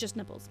area, just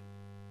nipples,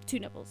 2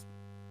 nipples,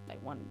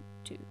 like 1,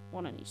 2,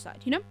 1 on each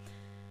side. You know,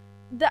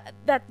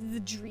 that's the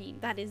dream.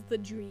 That is the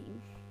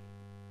dream.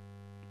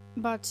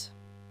 But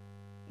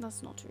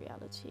that's not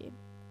reality.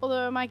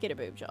 Although I might get a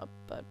boob job,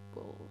 but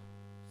we'll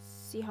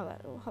see how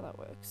that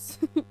works.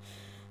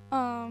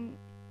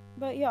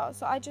 But yeah,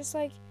 so I just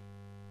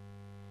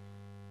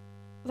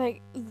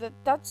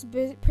that's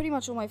pretty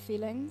much all my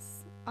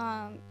feelings.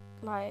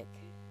 Like,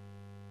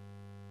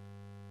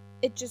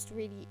 it just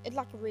really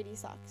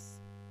sucks.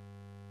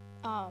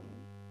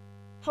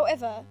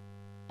 However,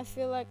 I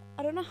feel like,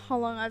 I don't know how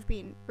long I've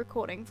been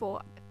recording for.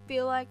 I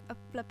feel like a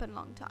flippin'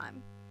 long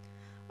time.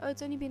 Oh,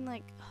 it's only been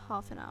like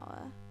half an hour.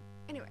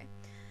 Anyway,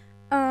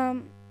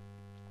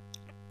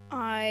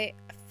 I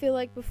feel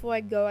like before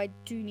I go, I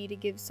do need to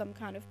give some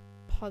kind of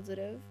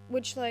positive,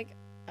 which like,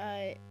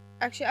 I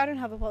don't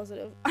have a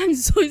positive. I'm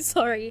so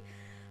sorry.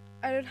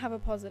 I don't have a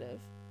positive.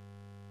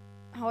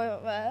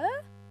 However,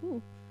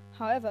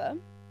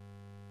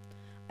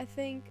 I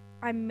think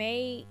I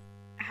may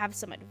have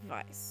some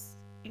advice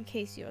in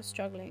case you're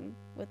struggling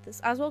with this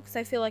as well, because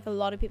I feel like a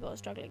lot of people are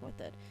struggling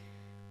with it.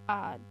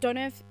 Don't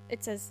know if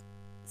it's as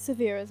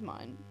severe as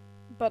mine,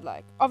 but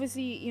like,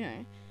 obviously, you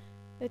know,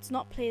 let's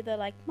not play the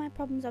like, my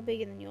problems are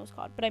bigger than yours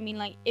card. But I mean,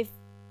 like, if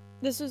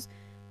this was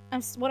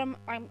I'm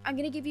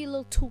gonna give you a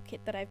little toolkit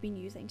that I've been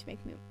using to make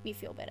me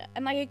feel better,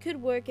 and like, it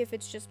could work if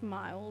it's just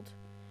mild,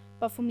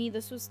 but for me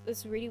this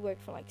really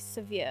worked for like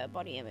severe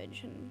body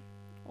image and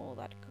all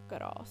that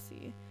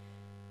kukarasi.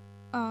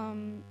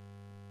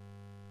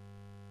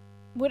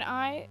 when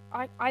I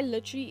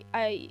literally,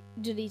 I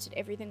deleted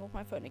everything off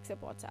my phone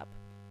except WhatsApp.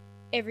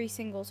 Every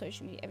single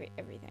social media,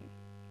 everything.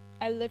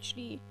 I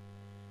literally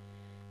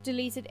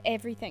deleted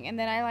everything, and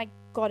then I like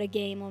got a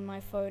game on my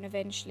phone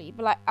eventually,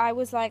 but like I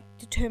was like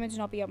determined to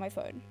not be on my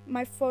phone.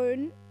 My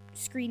phone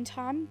screen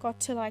time got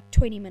to like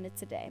 20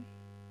 minutes a day.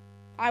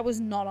 I was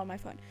not on my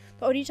phone.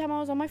 The only time I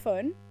was on my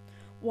phone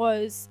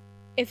was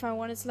if I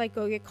wanted to like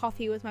go get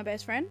coffee with my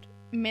best friend,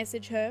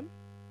 message her,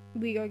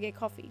 we go get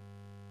coffee,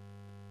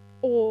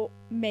 or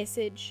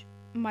message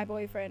my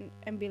boyfriend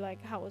and be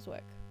like, how was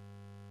work,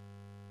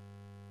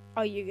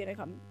 are you gonna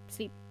come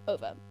sleep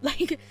over?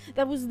 Like,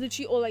 that was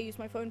literally all I used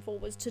my phone for,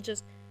 was to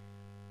just,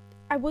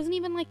 I wasn't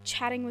even like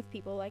chatting with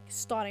people, like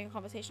starting a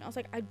conversation. I was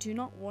like, I do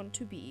not want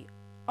to be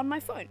on my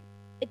phone.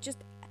 It just,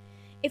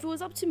 if it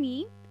was up to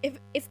me,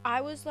 if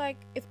I was like,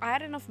 if I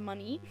had enough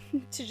money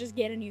to just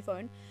get a new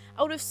phone,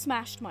 I would have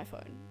smashed my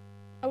phone.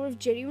 I would have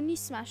genuinely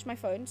smashed my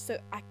phone so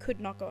I could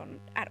not go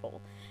on at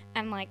all,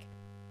 and like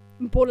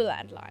bought a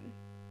landline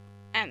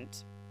and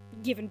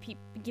given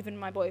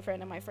my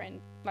boyfriend and my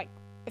friend, like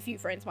a few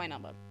friends, my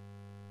number.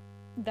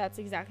 That's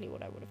exactly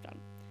what I would have done.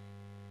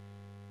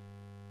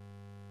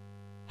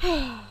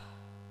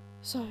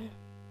 So,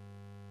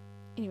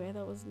 anyway,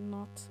 that was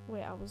not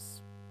where I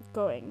was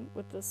going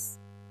with this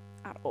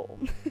at all.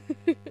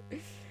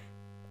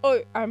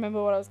 Oh, I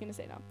remember what I was going to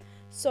say now.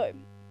 So,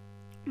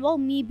 while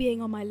me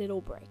being on my little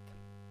break,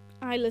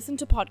 I listen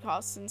to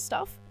podcasts and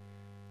stuff.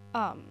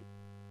 I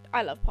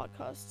love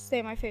podcasts.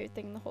 They're my favorite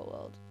thing in the whole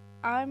world.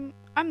 I'm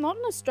not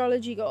an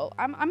astrology girl.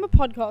 I'm a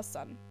podcast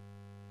son.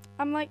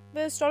 I'm like,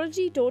 the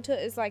astrology daughter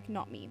is like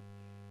not me.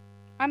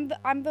 I'm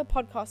the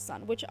podcast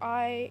son, which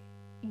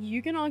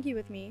you can argue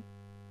with me.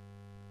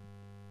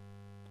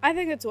 I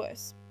think it's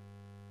worse.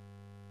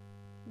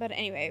 But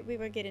anyway, we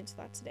won't get into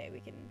that today. We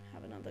can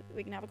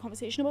have a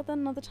conversation about that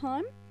another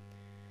time.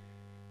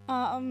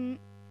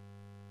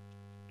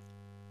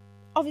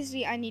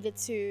 Obviously I needed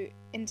to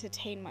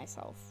entertain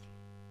myself,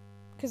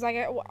 because like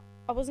I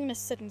wasn't gonna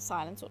sit in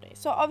silence all day.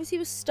 So obviously I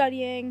was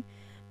studying,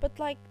 but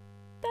like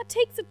that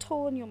takes a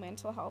toll on your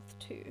mental health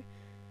too.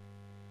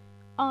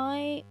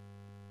 Okay,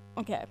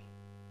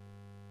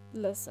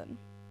 listen,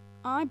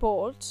 I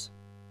bought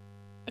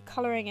a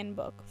colouring in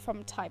book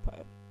from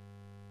Typo.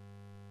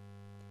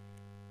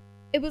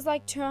 It was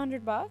like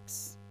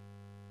 $200.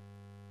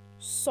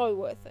 So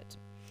worth it.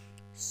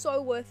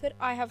 So worth it.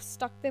 I have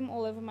stuck them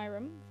all over my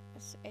room.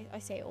 I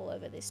say all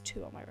over, there's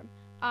 2 on my room.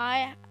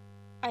 I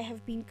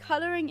have been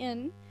colouring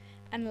in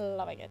and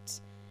loving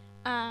it.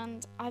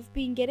 And I've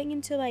been getting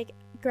into like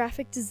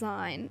graphic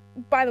design.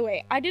 By the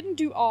way, I didn't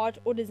do art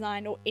or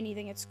design or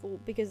anything at school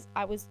because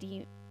I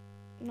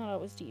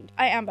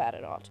am bad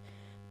at art.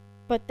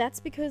 But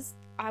that's because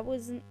I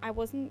wasn't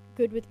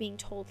good with being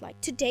told like,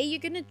 today you're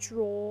gonna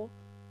draw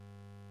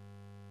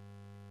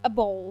a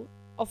bowl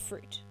of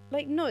fruit.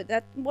 Like, no,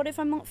 what if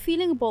I'm not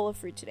feeling a bowl of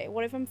fruit today?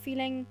 What if I'm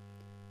feeling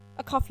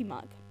a coffee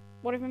mug?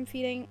 What if I'm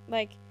feeling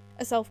like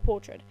a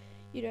self-portrait?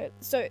 You know,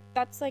 so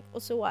that's like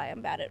also why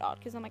I'm bad at art,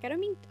 because I'm like, I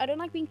don't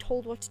like being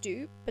told what to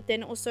do, but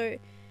then also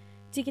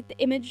to get the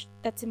image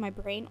that's in my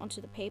brain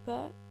onto the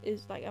paper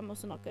is like, I'm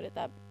also not good at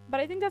that. But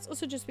I think that's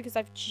also just because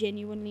I've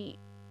genuinely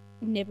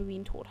never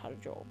been taught how to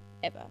draw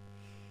ever.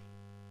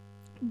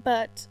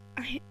 But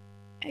I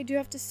do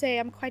have to say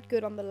I'm quite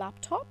good on the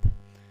laptop.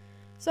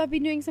 So I've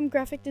been doing some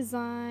graphic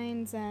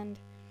designs and,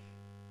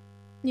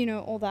 you know,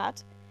 all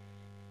that.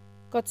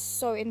 Got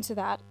so into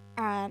that,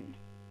 and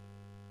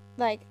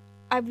like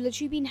I've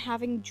literally been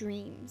having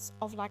dreams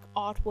of like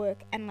artwork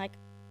and like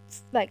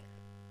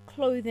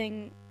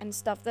clothing and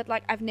stuff that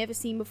like I've never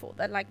seen before,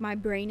 that like my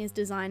brain is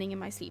designing in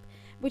my sleep,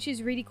 which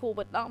is really cool.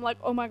 But now I'm like,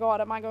 oh my god,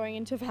 am I going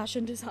into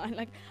fashion design?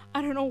 Like,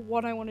 I don't know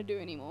what I want to do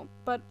anymore.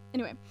 But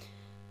anyway,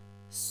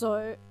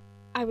 so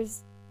I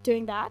was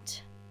doing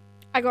that.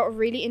 I got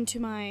really into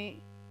my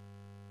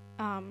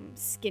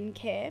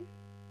skincare.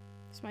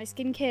 So my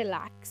skincare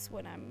lacks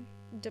when I'm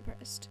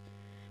depressed,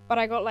 but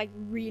I got like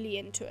really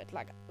into it.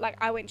 Like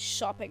I went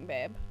shopping,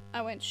 babe.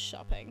 I went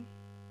shopping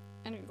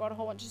and got a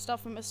whole bunch of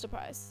stuff from Mr.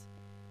 Price.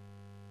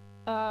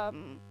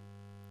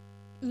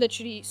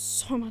 Literally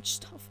so much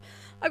stuff.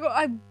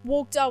 I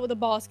walked out with a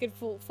basket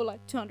full for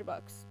like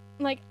 $200.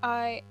 Like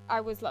I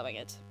was loving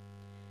it.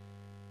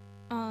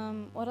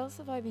 What else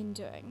have I been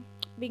doing?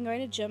 Been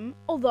going to gym,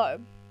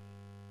 although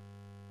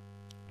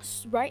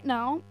right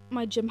now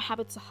my gym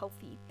habits are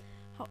healthy.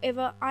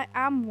 However,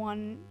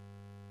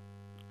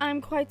 I'm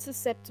quite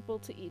susceptible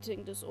to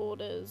eating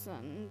disorders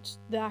and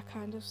that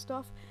kind of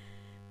stuff.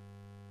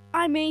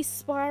 I may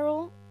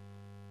spiral.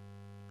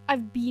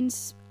 I've been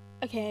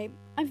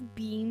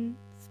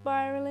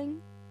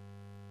spiraling,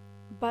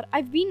 but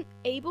I've been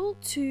able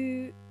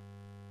to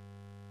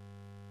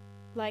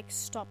like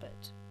stop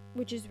it,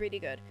 which is really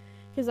good.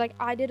 Because like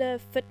I did a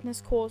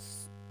fitness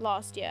course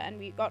last year, and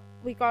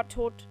we got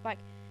taught like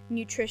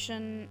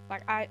nutrition.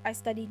 Like I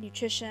studied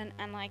nutrition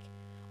and like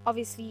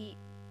obviously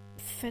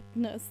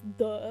fitness,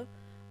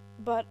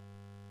 but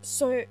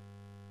so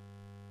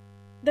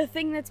the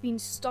thing that's been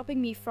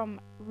stopping me from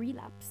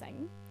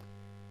relapsing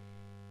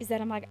is that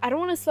I'm like, I don't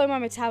want to slow my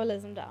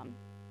metabolism down.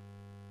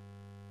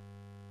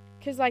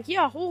 Because, like,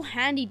 yeah, whole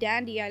handy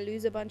dandy, I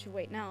lose a bunch of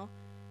weight now.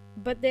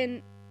 But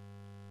then,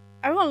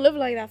 I don't want to live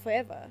like that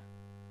forever.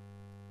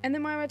 And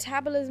then my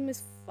metabolism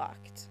is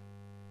fucked.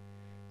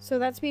 So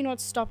that's been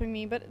what's stopping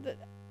me. But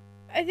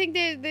I think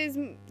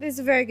there's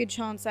a very good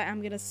chance that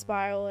I'm going to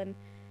spiral, and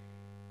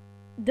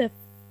the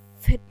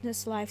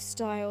fitness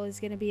lifestyle is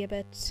going to be a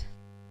bit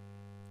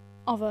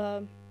of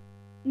a,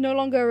 no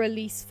longer a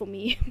release for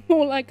me.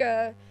 More like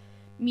a,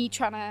 me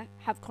trying to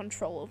have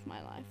control of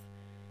my life.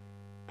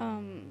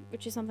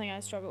 Which is something I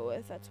struggle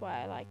with. That's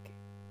why I, like,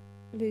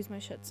 lose my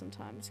shit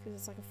sometimes, because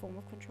it's like a form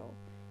of control.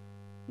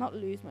 Not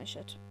lose my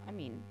shit, I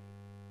mean,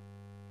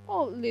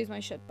 well, lose my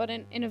shit, but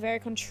in a very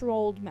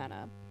controlled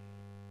manner.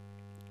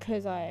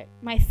 Because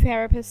my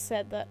therapist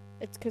said that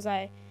it's because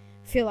I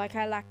feel like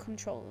I lack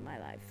control in my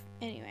life.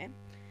 Anyway.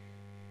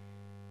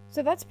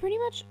 So that's pretty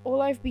much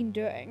all I've been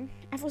doing.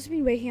 I've also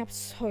been waking up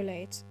so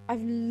late.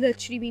 I've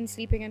literally been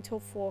sleeping until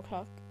 4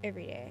 o'clock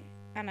every day.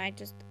 And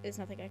there's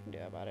nothing I can do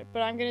about it.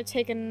 But I'm going to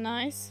take a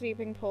nice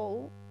sleeping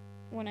pill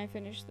when I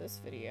finish this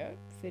video.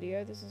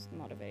 This is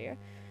not a video.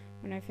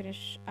 When I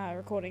finish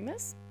recording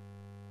this.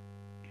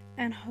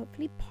 And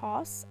hopefully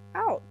pass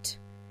out.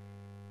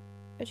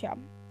 But yeah.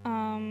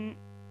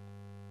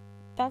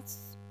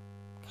 That's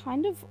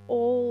kind of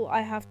all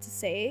I have to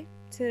say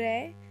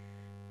today.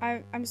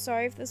 I'm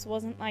sorry if this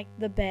wasn't, like,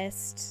 the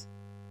best.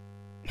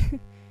 I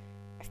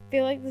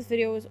feel like this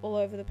video was all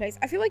over the place.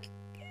 I feel like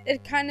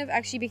it kind of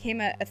actually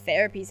became a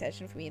therapy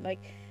session for me. Like,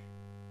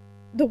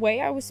 the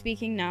way I was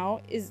speaking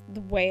now is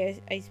the way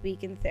I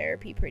speak in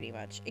therapy, pretty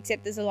much.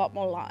 Except there's a lot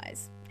more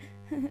lies.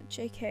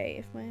 JK,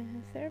 if my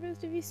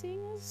therapist, if you're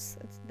seeing this,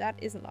 that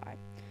is a lie.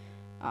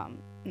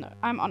 No,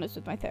 I'm honest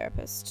with my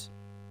therapist.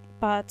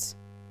 But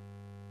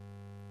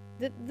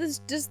this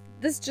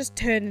just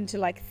turned into,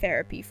 like,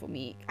 therapy for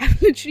me. I'm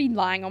literally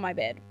lying on my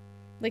bed,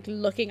 like,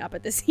 looking up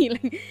at the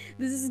ceiling.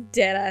 This is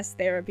dead-ass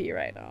therapy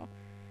right now.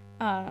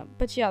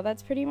 But yeah,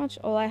 that's pretty much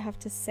all I have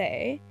to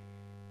say.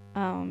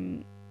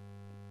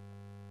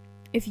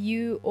 If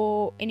you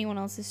or anyone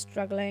else is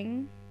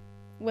struggling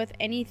with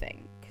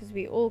anything, because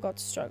we all got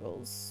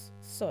struggles,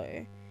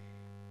 so,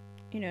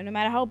 you know, no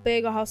matter how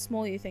big or how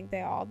small you think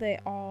they are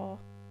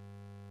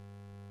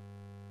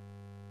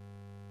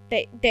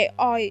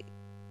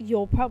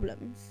your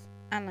problems.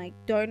 And, like,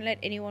 don't let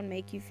anyone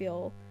make you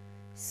feel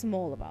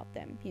small about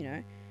them, you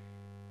know?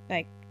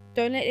 Like,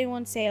 don't let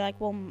anyone say, like,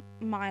 well,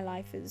 my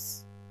life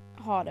is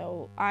harder,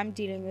 or I'm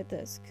dealing with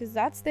this, because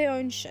that's their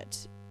own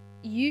shit.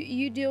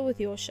 You deal with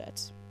your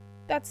shit.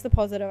 That's the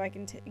positive I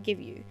can give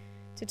you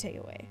to take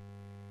away.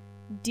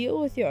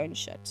 Deal with your own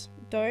shit.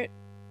 Don't,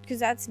 because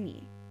that's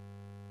me.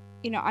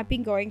 You know, I've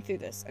been going through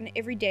this, and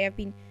every day I've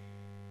been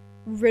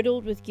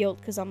riddled with guilt,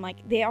 because I'm like,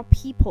 there are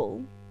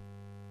people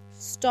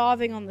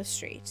starving on the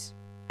street,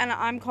 and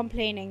I'm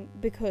complaining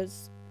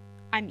because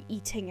I'm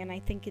eating and I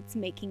think it's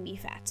making me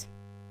fat.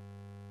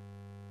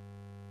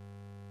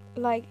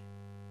 Like,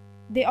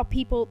 there are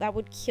people that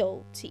would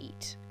kill to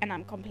eat, and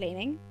I'm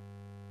complaining,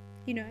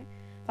 you know?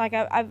 Like,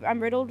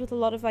 I'm riddled with a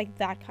lot of, like,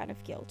 that kind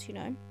of guilt, you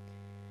know?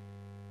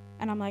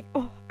 And I'm like,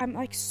 oh, I'm,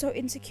 like, so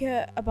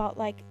insecure about,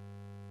 like,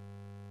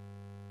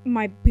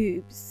 my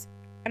boobs.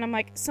 And I'm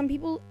like, some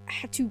people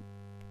had to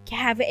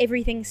have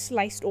everything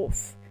sliced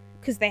off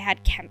because they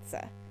had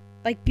cancer.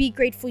 Like, be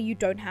grateful you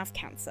don't have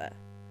cancer,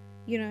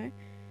 you know?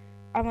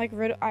 I'm, like,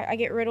 I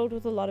get riddled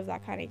with a lot of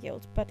that kind of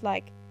guilt, but,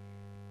 like,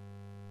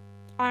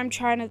 I'm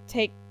trying to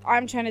take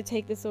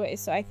this away,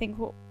 so I think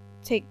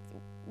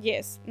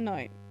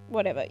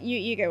whatever.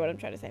 You get what I'm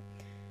trying to say.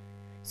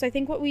 So I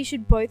think what we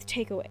should both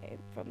take away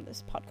from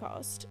this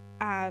podcast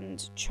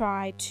and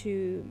try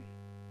to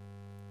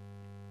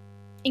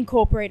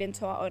incorporate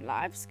into our own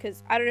lives,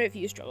 because I don't know if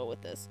you struggle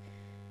with this,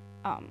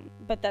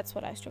 but that's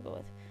what I struggle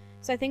with.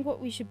 So I think what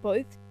we should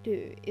both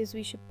do is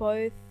we should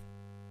both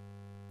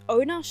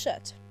own our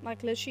shit.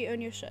 Like, literally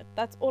own your shit.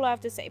 That's all I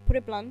have to say. Put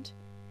it blunt.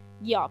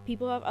 Yeah,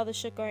 people have other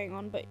shit going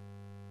on, but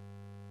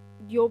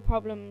your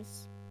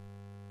problems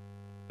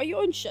are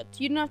your own shit.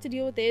 You don't have to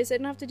deal with theirs. They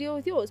don't have to deal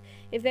with yours.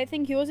 If they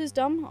think yours is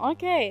dumb,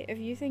 okay. If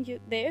you think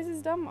theirs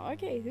is dumb,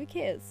 okay. Who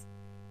cares?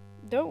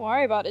 Don't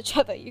worry about each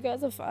other. You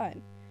guys are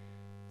fine.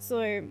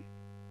 So,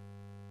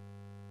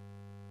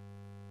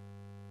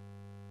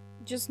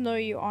 just know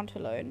you aren't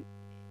alone.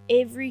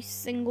 Every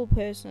single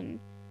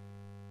person,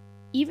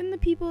 even the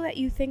people that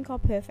you think are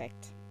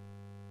perfect.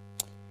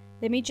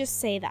 Let me just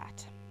say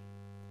that.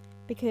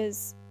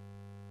 Because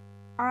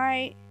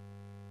I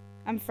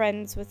am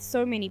friends with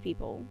so many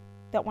people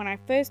that when I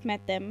first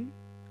met them,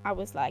 I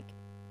was like,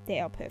 they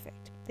are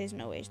perfect. There's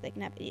no way they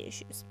can have any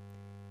issues.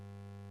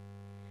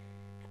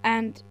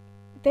 And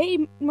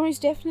they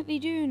most definitely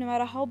do, no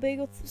matter how big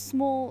or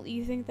small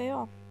you think they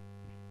are.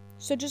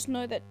 So just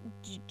know that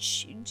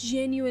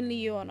genuinely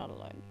you are not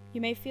alone.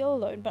 You may feel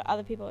alone, but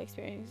other people are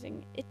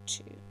experiencing it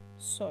too.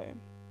 So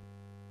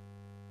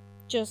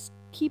just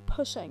keep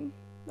pushing.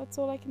 That's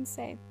all I can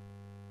say.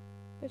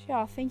 But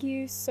yeah, thank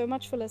you so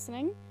much for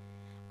listening.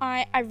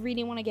 I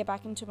really want to get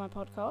back into my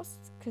podcast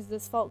because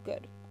this felt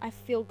good. I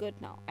feel good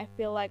now. I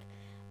feel like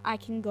I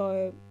can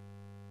go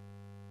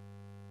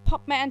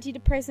pop my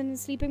antidepressant in the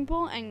sleeping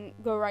pool and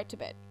go right to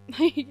bed.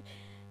 Like,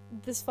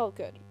 this felt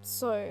good.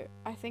 So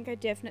I think I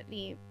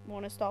definitely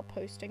want to start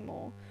posting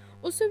more.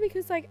 Also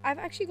because, like, I've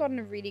actually gotten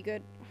a really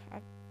good... I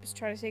was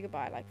trying to say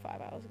goodbye like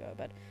 5 hours ago,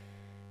 but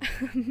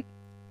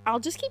I'll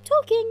just keep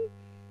talking.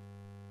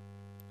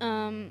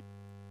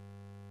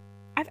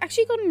 I've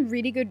actually gotten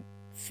really good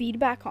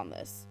feedback on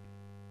this.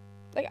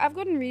 Like, I've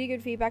gotten really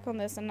good feedback on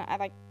this, and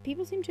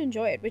people seem to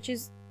enjoy it, which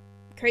is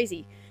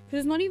crazy. Because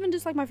it's not even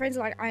just, like, my friends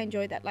are like, I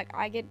enjoyed that. Like,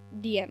 I get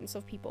DMs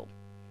of people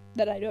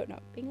that I don't know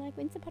being like,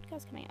 when's the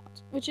podcast coming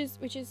out? Which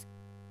is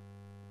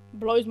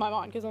blows my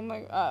mind, because I'm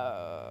like,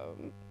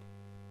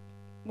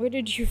 where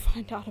did you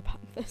find out about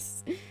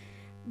this?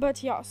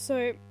 But yeah,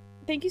 so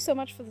thank you so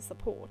much for the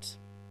support.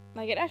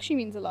 Like, it actually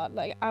means a lot.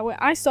 Like,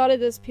 I started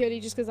this purely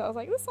just because I was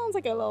like, this sounds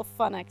like a little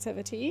fun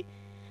activity.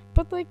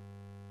 But, like,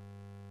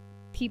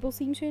 people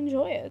seem to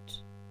enjoy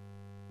it.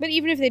 But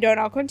even if they don't,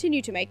 I'll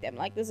continue to make them.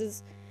 Like, this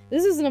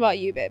isn't about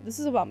you, babe. This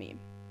is about me.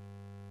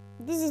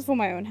 This is for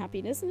my own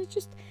happiness, and it's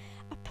just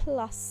a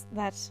plus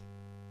that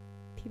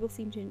people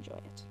seem to enjoy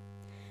it.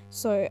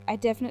 So, I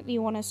definitely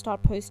want to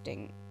start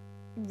posting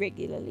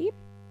regularly.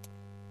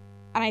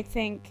 And I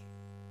think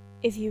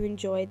if you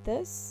enjoyed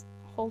this,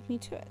 hold me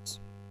to it.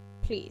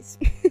 Please.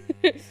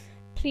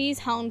 Please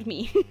hound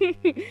me.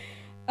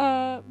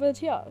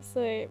 But yeah,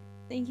 so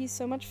thank you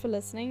so much for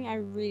listening. I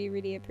really,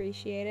 really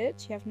appreciate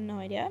it. You have no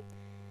idea.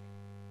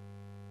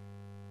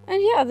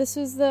 And yeah, this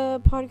was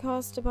the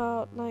podcast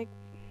about, like,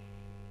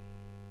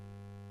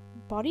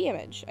 body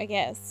image, I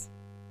guess.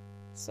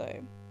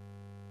 So,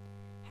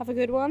 have a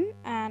good one,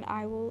 and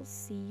I will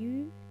see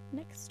you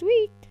next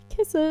week.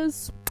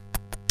 Kisses.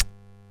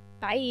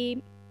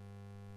 Bye.